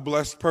goodness, I'm a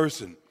blessed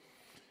person.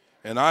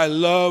 And I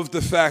love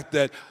the fact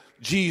that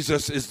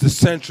Jesus is the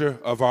center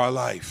of our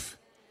life.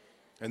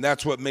 And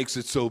that's what makes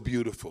it so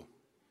beautiful.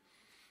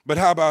 But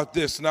how about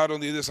this? Not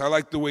only this, I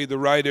like the way the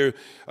writer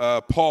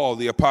Paul,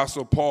 the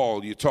Apostle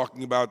Paul, you're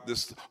talking about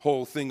this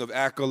whole thing of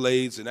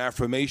accolades and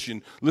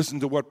affirmation.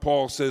 Listen to what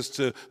Paul says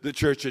to the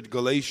church at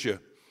Galatia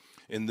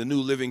in the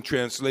New Living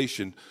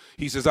Translation.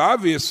 He says,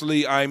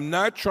 obviously, I'm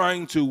not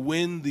trying to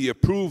win the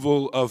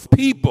approval of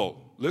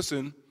people.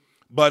 Listen,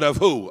 but of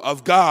who?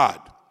 Of God.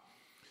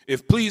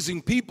 If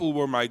pleasing people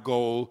were my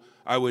goal,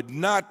 I would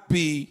not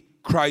be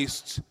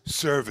Christ's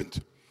servant.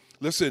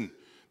 Listen,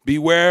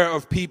 beware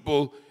of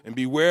people and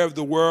beware of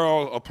the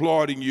world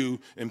applauding you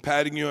and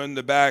patting you on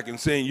the back and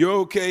saying, you're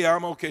okay,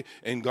 I'm okay,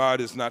 and God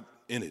is not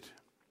in it.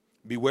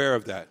 Beware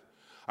of that.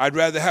 I'd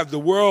rather have the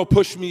world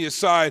push me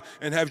aside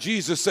and have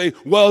Jesus say,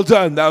 well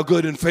done, thou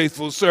good and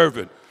faithful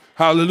servant.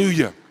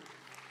 Hallelujah.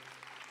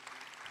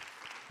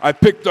 I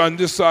picked on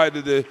this side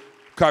of the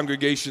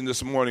congregation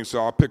this morning,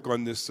 so I'll pick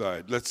on this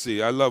side. Let's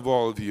see. I love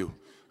all of you.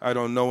 I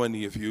don't know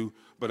any of you,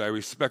 but I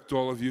respect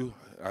all of you.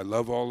 I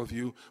love all of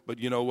you. But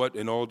you know what?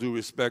 In all due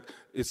respect,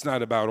 it's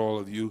not about all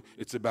of you.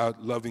 It's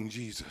about loving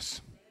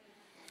Jesus.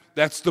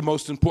 That's the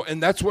most important.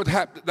 And that's what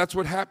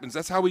happens.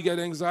 That's how we get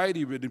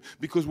anxiety ridden,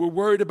 because we're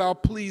worried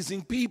about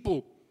pleasing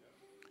people.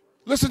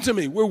 Listen to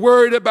me. We're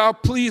worried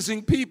about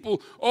pleasing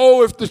people.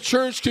 Oh, if the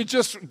church could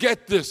just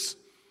get this.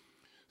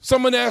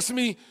 Someone asked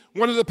me,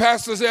 one of the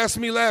pastors asked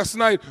me last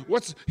night,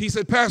 he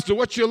said, Pastor,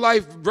 what's your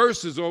life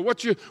verses? Or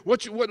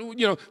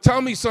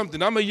tell me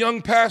something. I'm a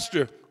young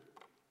pastor.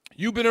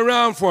 You've been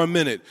around for a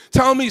minute.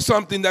 Tell me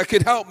something that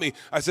could help me.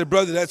 I said,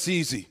 brother, that's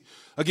easy.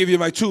 I'll give you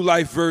my 2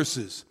 life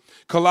verses.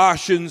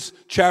 Colossians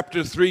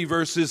chapter 3,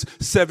 verses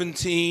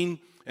 17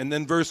 and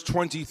then verse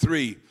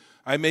 23.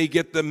 I may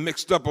get them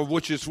mixed up of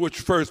which is which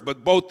first, but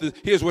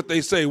here's what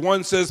they say.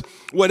 One says,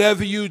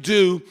 whatever you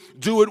do,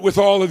 do it with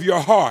all of your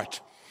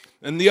heart.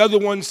 And the other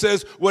one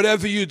says,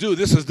 whatever you do,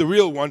 this is the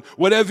real one,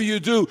 whatever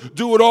you do,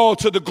 do it all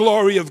to the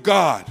glory of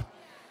God.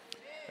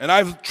 And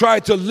I've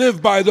tried to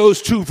live by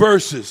those 2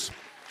 verses.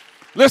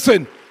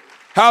 Listen,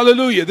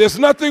 hallelujah. There's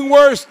nothing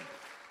worse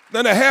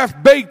than a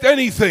half-baked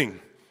anything.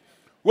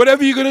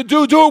 Whatever you're going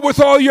to do it with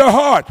all your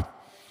heart.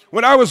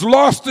 When I was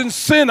lost in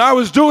sin, I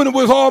was doing it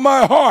with all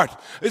my heart.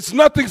 It's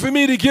nothing for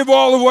me to give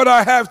all of what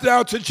I have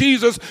now to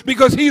Jesus,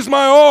 because he's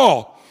my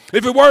all.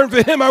 If it weren't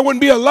for him, I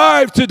wouldn't be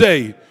alive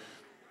today.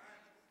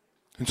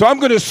 And so I'm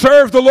going to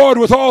serve the Lord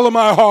with all of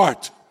my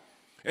heart.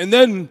 And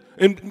then,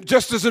 and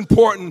just as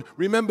important,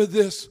 remember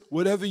this,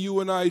 whatever you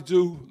and I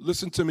do,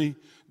 listen to me,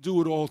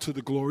 do it all to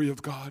the glory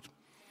of God.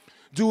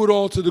 Do it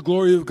all to the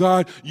glory of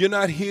God. You're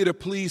not here to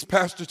please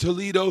Pastor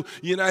Toledo.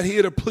 You're not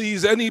here to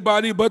please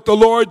anybody but the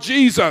Lord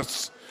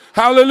Jesus.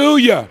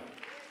 Hallelujah.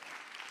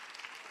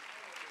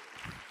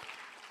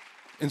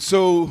 And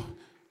so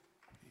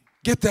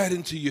get that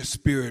into your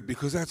spirit,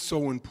 because that's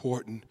so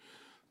important.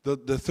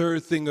 The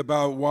third thing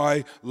about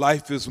why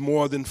life is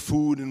more than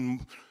food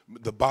and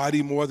the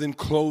body more than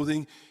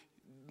clothing,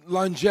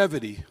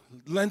 longevity,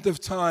 length of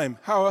time,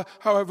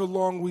 however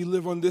long we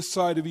live on this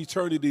side of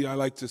eternity, I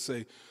like to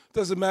say.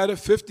 Doesn't matter,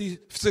 50,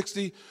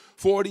 60,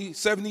 40,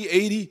 70,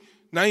 80,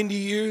 90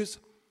 years.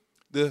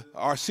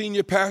 Our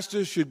senior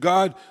pastor, should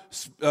God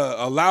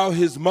allow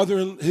his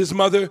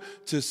mother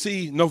to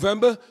see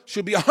November,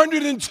 should be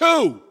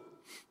 102.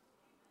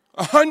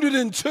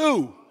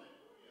 102.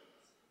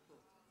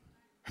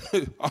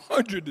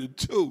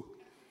 102.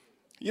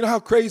 You know how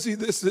crazy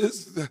this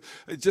is?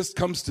 It just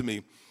comes to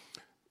me.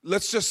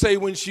 Let's just say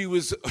when she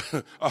was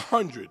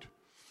 100.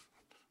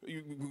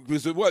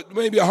 Was it what?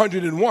 Maybe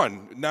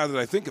 101, now that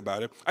I think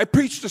about it. I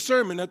preached a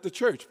sermon at the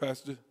church,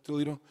 Pastor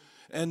Toledo.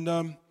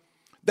 And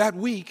that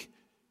week,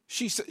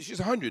 she's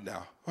 100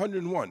 now,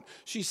 101.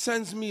 She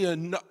sends me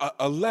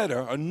a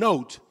letter, a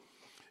note,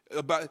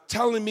 about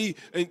telling me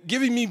and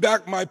giving me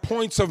back my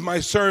points of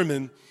my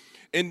sermon,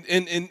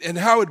 and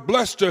how it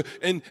blessed her,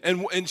 and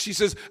she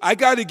says, I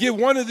got to give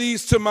one of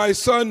these to my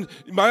son,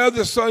 my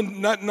other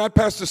son, not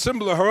Pastor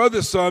Simbler, her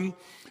other son,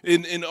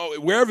 in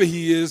wherever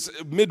he is,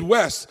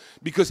 Midwest,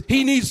 because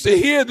he needs to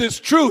hear this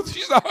truth.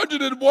 She's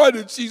 101,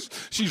 and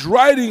she's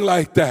writing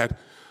like that.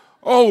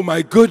 Oh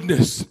my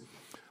goodness.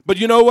 But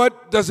you know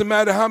what? Doesn't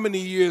matter how many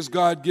years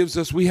God gives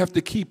us, we have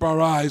to keep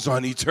our eyes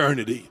on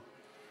eternity,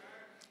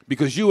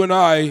 because you and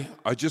I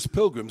are just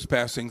pilgrims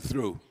passing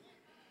through.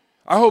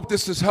 I hope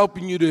this is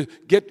helping you to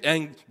get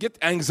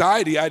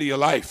anxiety out of your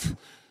life.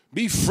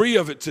 Be free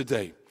of it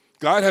today.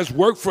 God has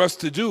work for us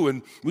to do,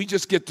 and we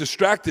just get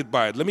distracted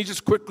by it. Let me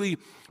just quickly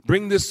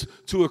bring this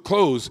to a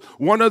close.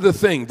 One other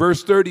thing,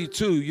 verse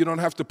 32, you don't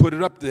have to put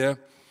it up there,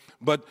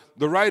 but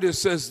the writer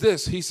says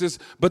this. He says,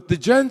 but the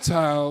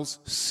Gentiles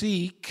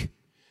seek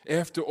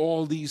after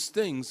all these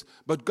things,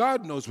 but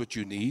God knows what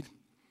you need.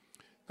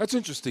 That's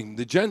interesting.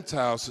 The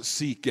Gentiles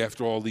seek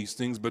after all these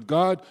things, but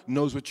God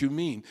knows what you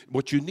need.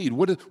 What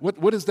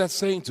is that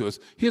saying to us?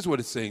 Here's what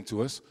it's saying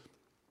to us.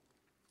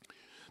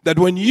 That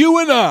when you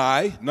and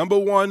I, number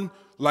one,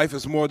 life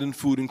is more than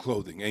food and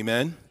clothing.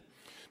 Amen?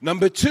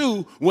 Number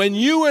two, when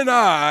you and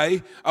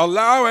I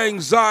allow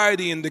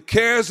anxiety and the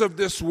cares of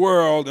this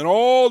world and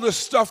all the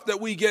stuff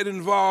that we get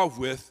involved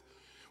with,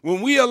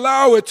 when we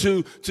allow it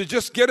to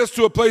just get us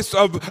to a place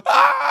of,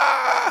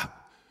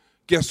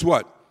 guess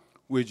what?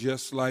 We're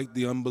just like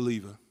the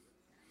unbeliever.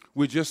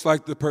 We're just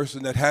like the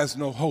person that has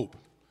no hope.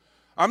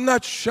 I'm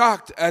not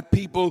shocked at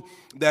people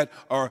that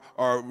are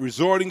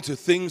resorting to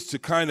things to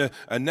kind of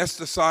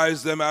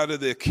anesthetize them out of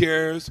their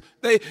cares.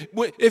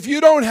 If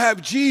you don't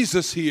have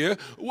Jesus here,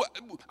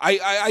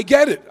 I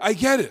get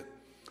it.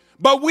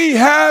 But we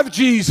have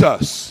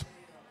Jesus.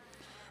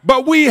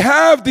 But we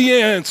have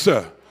the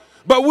answer.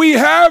 But we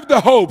have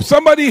the hope.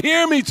 Somebody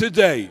hear me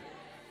today.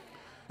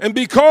 And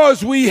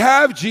because we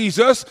have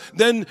Jesus,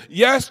 then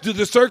yes, do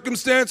the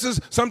circumstances,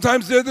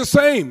 sometimes they're the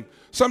same.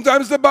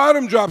 Sometimes the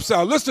bottom drops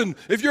out. Listen,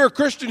 if you're a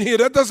Christian here,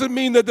 that doesn't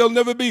mean that there'll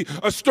never be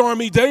a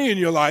stormy day in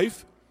your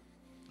life.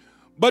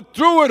 But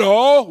through it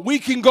all, we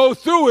can go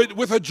through it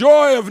with a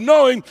joy of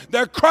knowing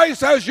that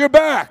Christ has your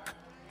back.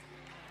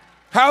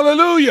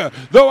 Hallelujah.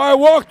 Though I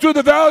walk through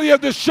the valley of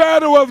the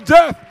shadow of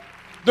death,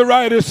 the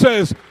writer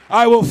says,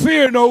 I will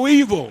fear no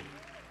evil.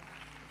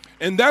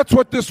 And that's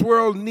what this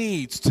world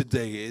needs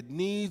today. It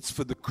needs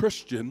for the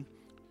Christian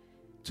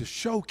to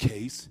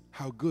showcase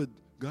how good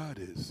God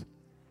is.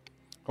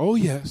 Oh,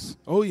 yes.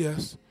 Oh,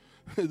 yes.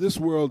 This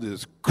world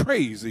is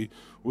crazy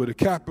with a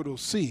capital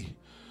C.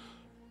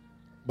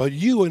 But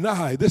you and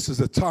I, this is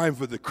a time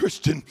for the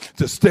Christian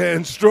to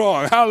stand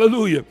strong.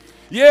 Hallelujah.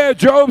 Yeah,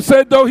 Job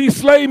said, though he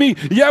slay me,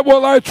 yet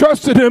will I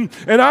trust in him.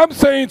 And I'm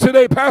saying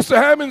today, Pastor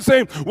Hammond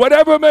saying,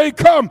 whatever may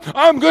come,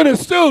 I'm going to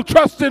still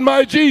trust in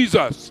my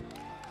Jesus.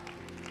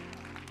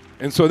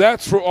 And so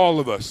that's for all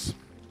of us.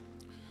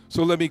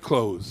 So let me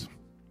close.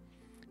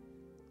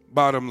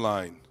 Bottom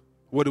line,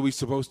 what are we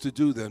supposed to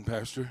do then,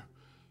 Pastor?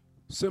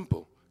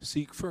 Simple.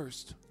 Seek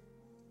first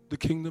the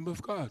kingdom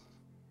of God.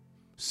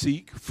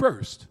 Seek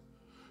first.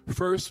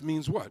 First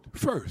means what?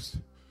 First.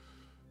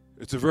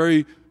 It's a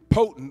very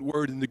potent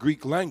word in the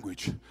Greek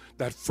language.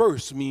 That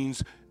first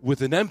means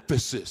with an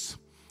emphasis.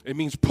 It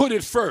means put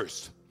it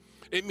first.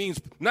 It means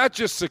not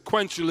just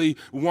sequentially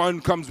one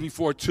comes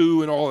before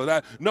two and all of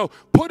that. No,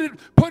 put it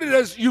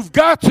as you've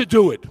got to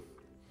do it.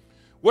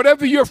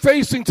 Whatever you're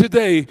facing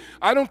today,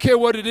 I don't care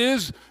what it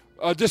is,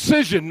 a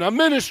decision, a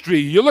ministry,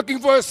 you're looking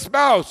for a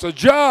spouse, a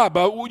job,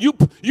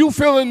 you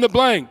fill in the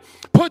blank.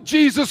 Put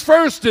Jesus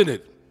first in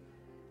it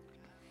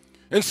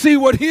and see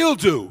what he'll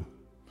do.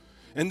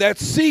 And that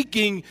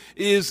seeking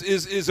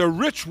is a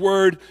rich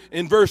word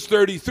in verse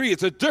 33.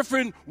 It's a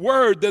different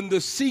word than the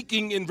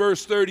seeking in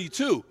verse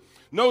 32.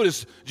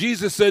 Notice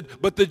Jesus said,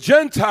 but the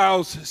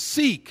Gentiles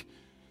seek.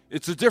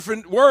 It's a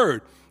different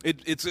word.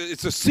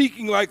 It's a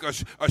seeking like a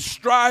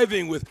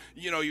striving with,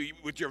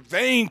 with your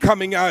vein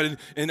coming out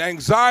and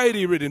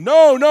anxiety ridden.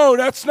 No,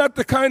 that's not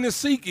the kind of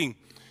seeking.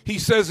 He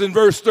says in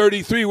verse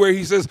 33 where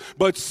he says,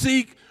 but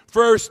seek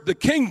first the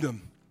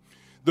kingdom.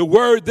 The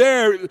word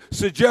there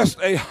suggests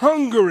a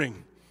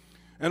hungering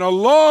and a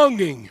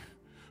longing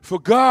for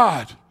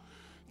God.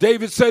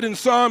 David said in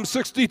Psalm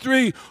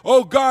 63,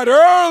 oh God,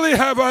 early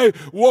have I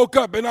woke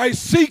up and I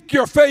seek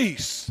your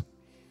face.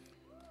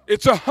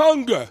 It's a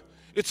hunger.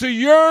 It's a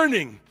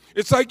yearning.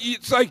 It's like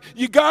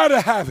you got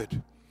to have it.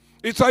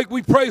 It's like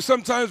we pray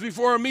sometimes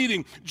before a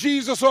meeting,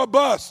 Jesus or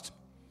bust.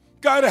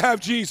 Got to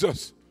have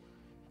Jesus.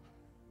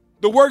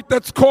 The work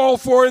that's called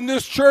for in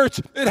this church,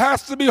 it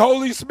has to be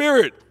Holy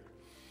Spirit.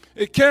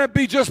 It can't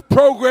be just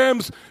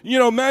programs,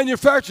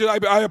 manufactured.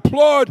 I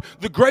applaud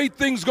the great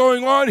things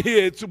going on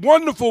here. It's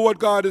wonderful what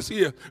God is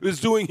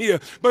doing here.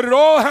 But it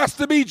all has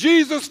to be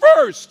Jesus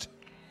first.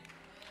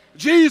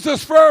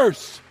 Jesus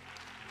first.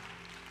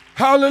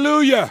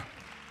 Hallelujah.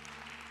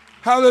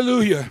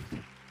 Hallelujah.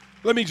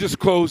 Let me just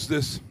close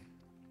this.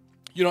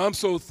 I'm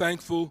so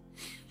thankful.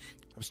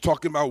 I was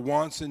talking about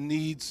wants and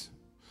needs.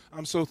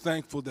 I'm so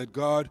thankful that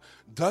God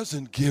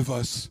doesn't give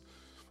us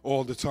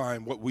all the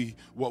time what we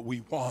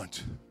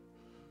want.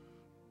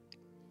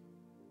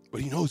 But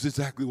he knows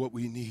exactly what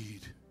we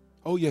need.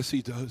 Oh, yes,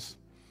 he does.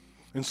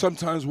 And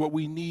sometimes what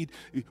we need,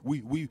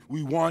 we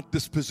want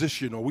this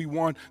position, or we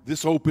want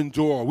this open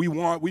door. We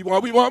want.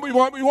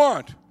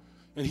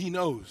 And he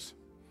knows.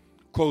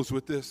 Close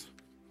with this.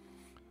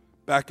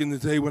 Back in the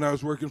day when I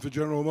was working for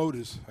General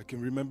Motors, I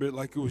can remember it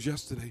like it was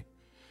yesterday.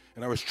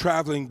 And I was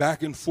traveling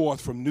back and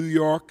forth from New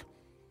York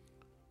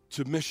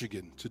to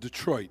Michigan, to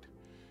Detroit,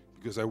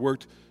 because I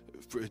worked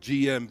for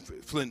GM,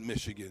 Flint,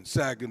 Michigan,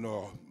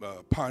 Saginaw,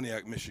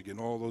 Pontiac, Michigan,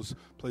 all those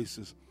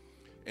places.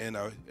 And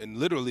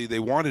literally they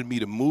wanted me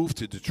to move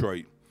to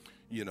Detroit,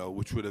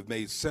 which would have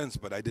made sense,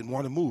 but I didn't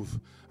want to move.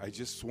 I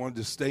just wanted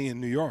to stay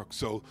in New York.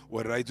 So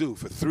what did I do?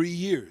 For 3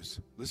 years,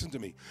 listen to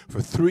me,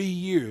 for 3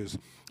 years,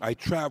 I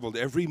traveled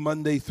every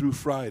Monday through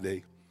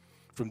Friday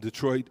from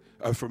Detroit,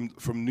 from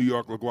New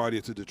York,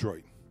 LaGuardia to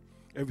Detroit.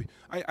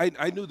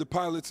 I knew the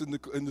pilots and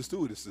the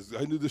stewardesses.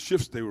 I knew the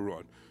shifts they were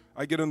on.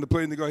 I get on the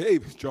plane and they go, hey,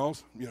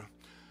 Charles,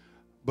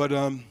 But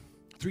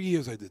 3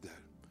 years I did that.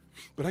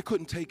 But I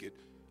couldn't take it.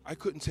 I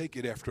couldn't take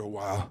it after a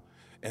while.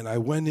 And I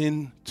went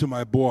in to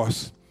my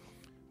boss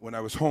when I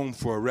was home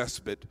for a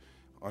respite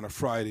on a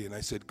Friday, and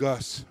I said,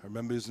 Gus, I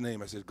remember his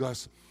name. I said,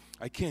 Gus,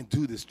 I can't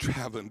do this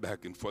traveling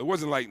back and forth. It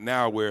wasn't like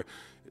now where,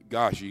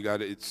 gosh,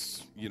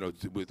 it's,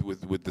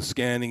 with the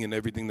scanning and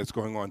everything that's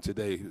going on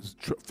today.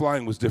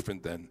 Flying was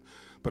different then.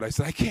 But I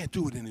said, I can't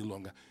do it any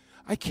longer.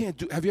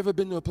 Have you ever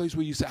been to a place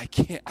where you say,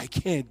 I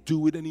can't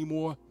do it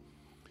anymore?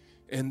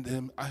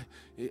 And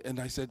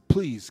I said,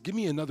 please, give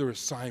me another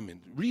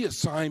assignment.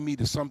 Reassign me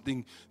to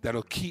something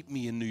that'll keep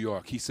me in New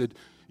York. He said,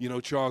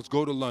 Charles,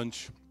 go to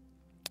lunch,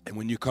 and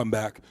when you come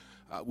back,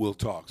 we'll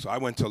talk. So I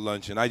went to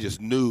lunch, and I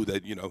just knew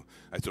that,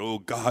 I said, oh,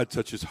 God,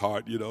 touch his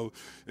heart,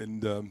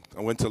 And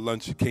I went to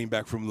lunch, came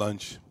back from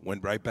lunch,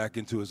 went right back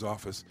into his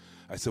office.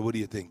 I said, what do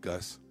you think,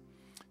 Gus?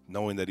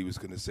 Knowing that he was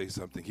going to say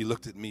something. He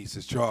looked at me, he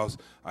says, Charles,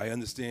 I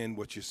understand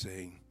what you're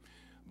saying,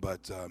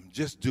 but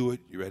just do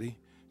it. You ready?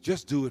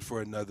 Just do it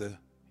for another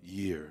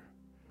year.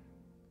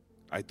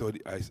 I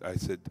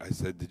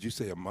said, did you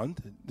say a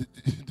month?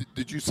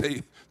 Did you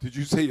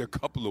say a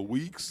couple of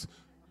weeks?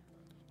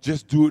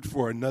 Just do it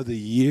for another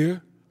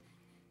year?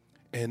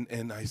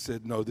 And I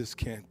said, no, this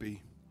can't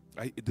be.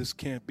 This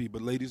can't be.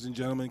 But ladies and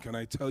gentlemen, can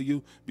I tell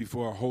you,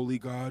 before a holy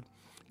God,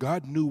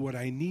 God knew what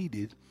I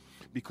needed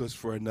because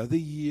for another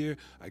year,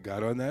 I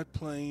got on that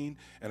plane,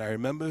 and I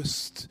remember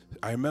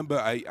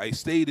I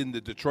stayed in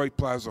the Detroit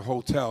Plaza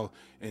Hotel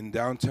in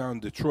downtown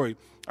Detroit.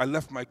 I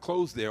left my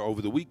clothes there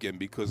over the weekend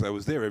because I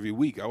was there every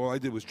week. All I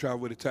did was travel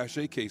with a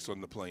attaché case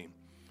on the plane.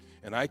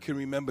 And I can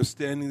remember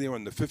standing there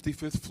on the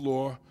 55th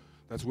floor.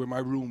 That's where my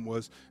room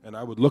was, and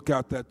I would look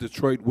out that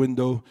Detroit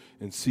window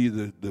and see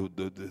the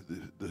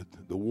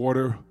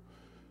water,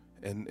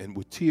 and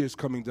with tears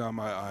coming down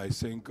my eyes,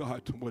 saying,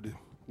 God,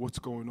 what's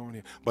going on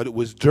here? But it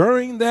was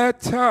during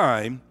that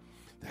time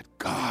that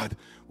God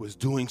was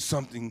doing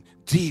something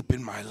deep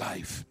in my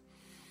life,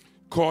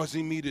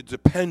 causing me to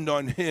depend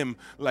on him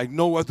like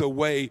no other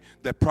way,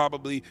 that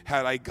probably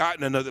had I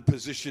gotten another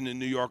position in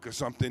New York or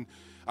something.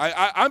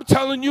 I'm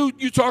telling you,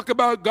 you talk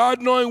about God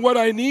knowing what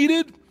I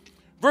needed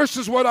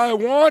versus what I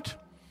want.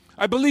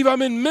 I believe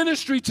I'm in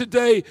ministry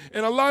today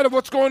and a lot of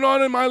what's going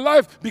on in my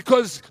life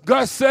because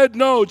God said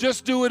no,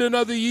 just do it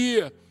another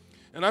year.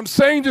 And I'm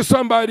saying to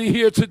somebody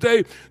here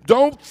today,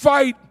 don't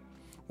fight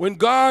when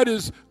God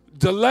is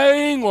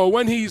delaying or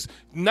when he's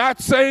not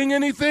saying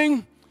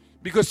anything,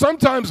 because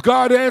sometimes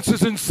God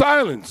answers in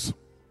silence.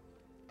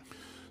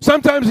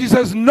 Sometimes he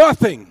says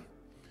nothing,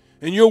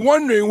 and you're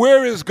wondering,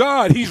 where is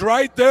God? He's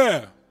right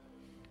there.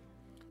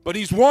 But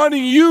he's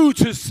wanting you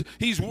to,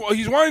 he's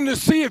wanting to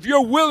see if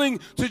you're willing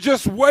to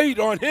just wait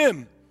on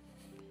him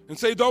and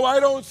say, though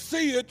I don't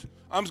see it,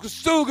 I'm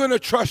still going to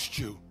trust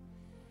you.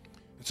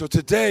 And so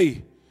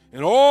today,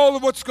 in all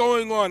of what's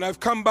going on, I've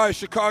come by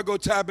Chicago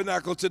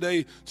Tabernacle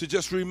today to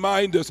just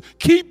remind us,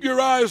 keep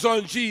your eyes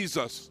on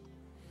Jesus.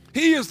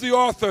 He is the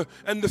author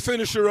and the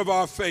finisher of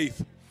our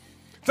faith.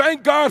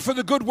 Thank God for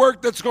the good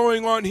work that's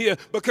going on here.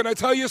 But can I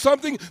tell you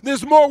something?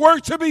 There's more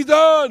work to be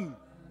done.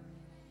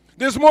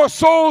 There's more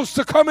souls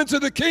to come into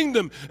the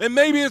kingdom. And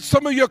maybe it's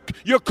some of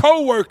your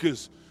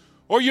co-workers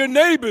or your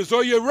neighbors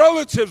or your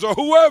relatives or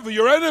whoever,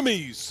 your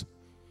enemies.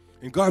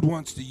 And God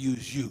wants to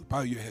use you.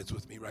 Bow your heads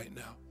with me right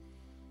now.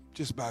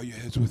 Just bow your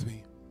heads with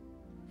me.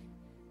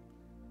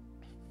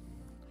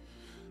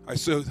 I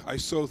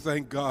so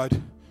thank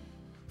God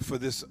for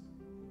this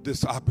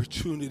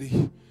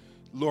opportunity.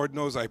 Lord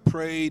knows I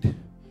prayed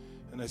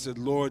and I said,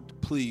 Lord,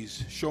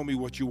 please show me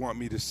what you want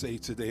me to say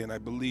today. And I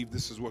believe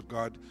this is what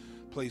God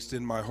placed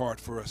in my heart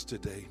for us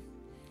today.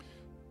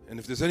 And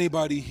if there's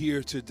anybody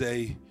here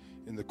today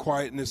in the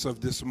quietness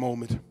of this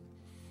moment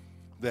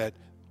that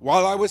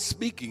while I was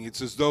speaking,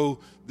 it's as though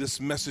this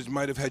message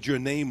might have had your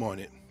name on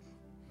it.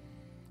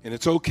 And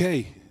it's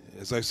okay.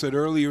 As I said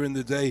earlier in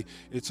the day,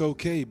 it's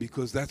okay,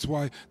 because that's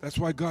why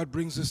God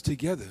brings us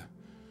together.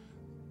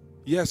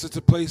 Yes, it's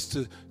a place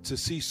to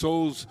see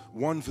souls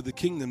won for the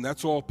kingdom.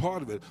 That's all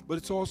part of it. But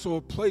it's also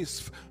a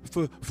place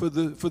for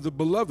the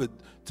beloved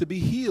to be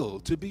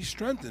healed, to be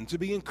strengthened, to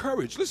be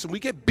encouraged. Listen, we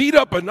get beat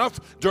up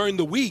enough during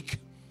the week.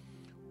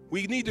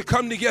 We need to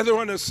come together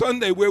on a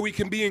Sunday where we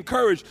can be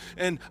encouraged.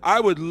 And I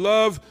would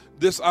love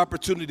this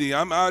opportunity.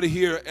 I'm out of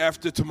here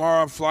after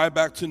tomorrow. I fly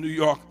back to New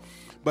York.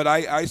 But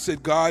I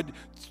said, God,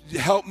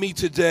 help me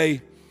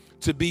today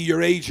to be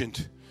your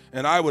agent.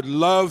 And I would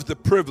love the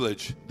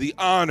privilege, the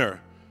honor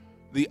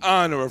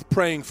of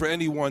praying for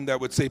anyone that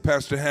would say,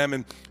 Pastor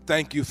Hammond,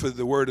 thank you for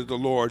the word of the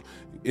Lord.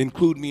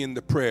 Include me in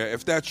the prayer.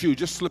 If that's you,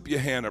 just slip your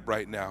hand up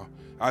right now.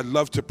 I'd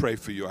love to pray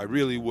for you. I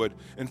really would.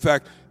 In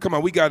fact, come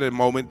on, we got a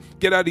moment.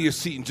 Get out of your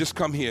seat and just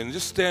come here and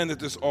just stand at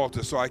this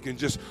altar so I can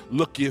just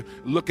look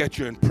at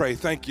you and pray.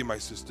 Thank you, my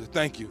sister.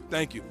 Thank you.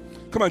 Thank you.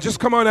 Come on, just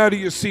come on out of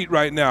your seat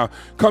right now.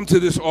 Come to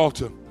this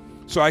altar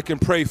so I can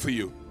pray for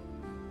you.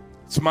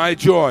 It's my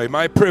joy,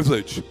 my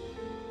privilege.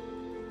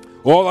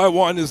 All I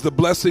want is the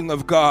blessing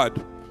of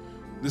God.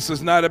 This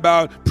is not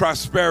about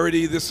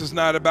prosperity. This is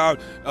not about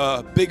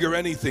big or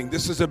anything.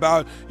 This is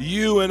about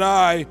you and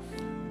I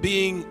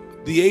being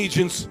the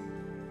agents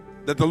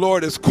that the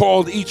Lord has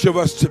called each of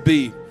us to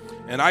be.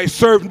 And I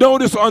serve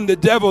notice on the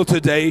devil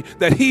today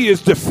that he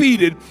is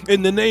defeated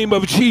in the name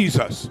of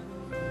Jesus.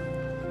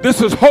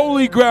 This is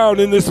holy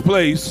ground in this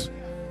place.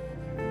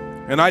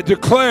 And I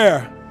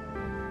declare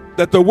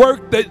that the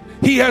work that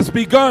he has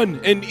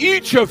begun in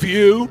each of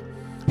you,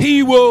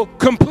 he will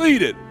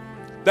complete it.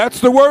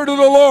 That's the word of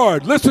the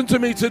Lord. Listen to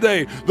me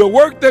today. The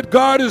work that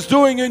God is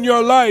doing in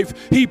your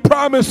life, he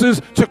promises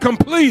to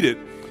complete it.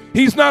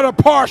 He's not a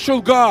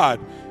partial God.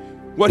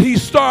 What he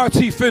starts,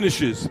 he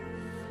finishes.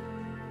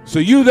 So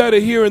you that are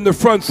here in the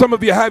front, some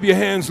of you have your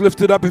hands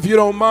lifted up. If you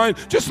don't mind,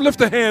 just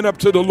lift a hand up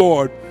to the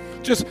Lord.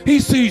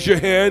 He sees your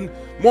hand.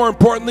 More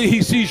importantly,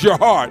 he sees your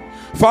heart.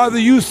 Father,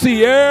 you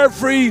see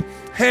every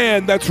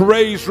hand that's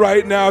raised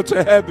right now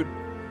to heaven.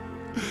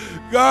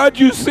 God,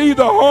 you see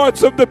the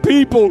hearts of the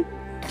people.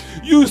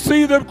 You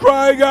see them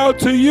crying out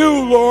to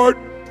you, Lord.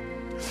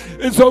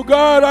 And so,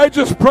 God, I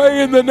just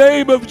pray in the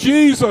name of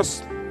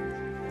Jesus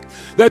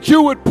that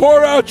you would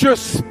pour out your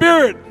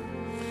Spirit.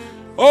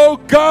 Oh,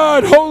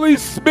 God, Holy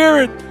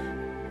Spirit,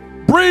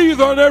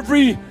 breathe on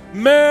every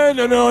man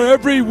and on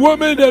every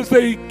woman as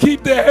they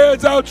keep their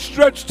heads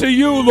outstretched to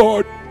you,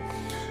 Lord.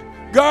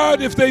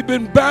 God, if they've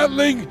been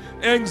battling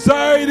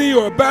anxiety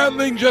or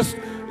battling just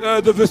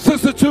the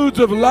vicissitudes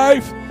of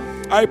life,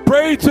 I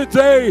pray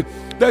today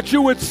that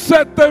you would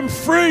set them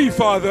free,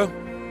 Father.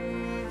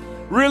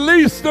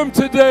 Release them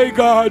today,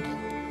 God,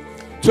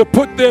 to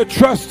put their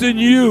trust in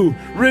you.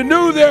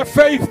 Renew their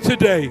faith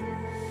today.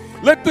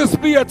 Let this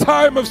be a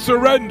time of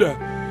surrender.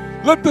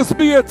 Let this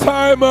be a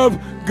time of,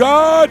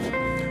 God,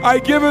 I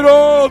give it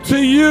all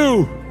to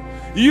you.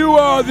 You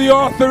are the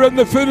author and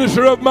the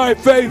finisher of my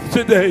faith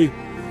today.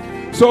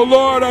 So,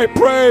 Lord, I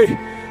pray,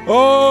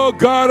 oh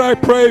God, I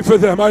pray for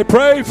them. I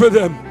pray for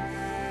them.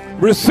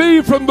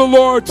 Receive from the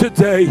Lord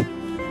today.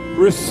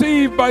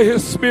 Receive by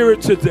His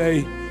Spirit today.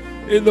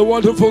 In the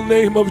wonderful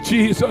name of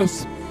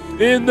Jesus.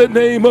 In the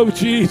name of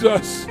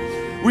Jesus.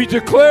 We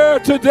declare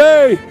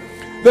today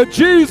that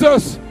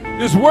Jesus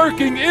is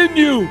working in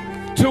you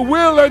to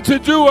will and to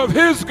do of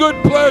His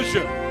good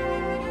pleasure.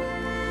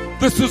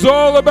 This is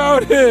all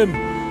about Him.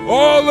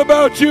 All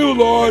about you,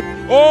 Lord.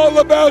 All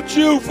about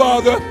you,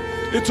 Father.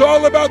 It's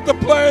all about the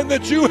plan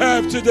that you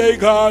have today,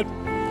 God.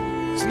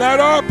 It's not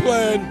our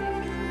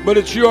plan, but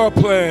it's your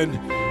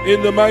plan.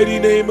 In the mighty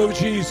name of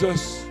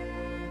Jesus.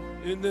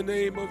 In the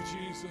name of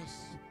Jesus.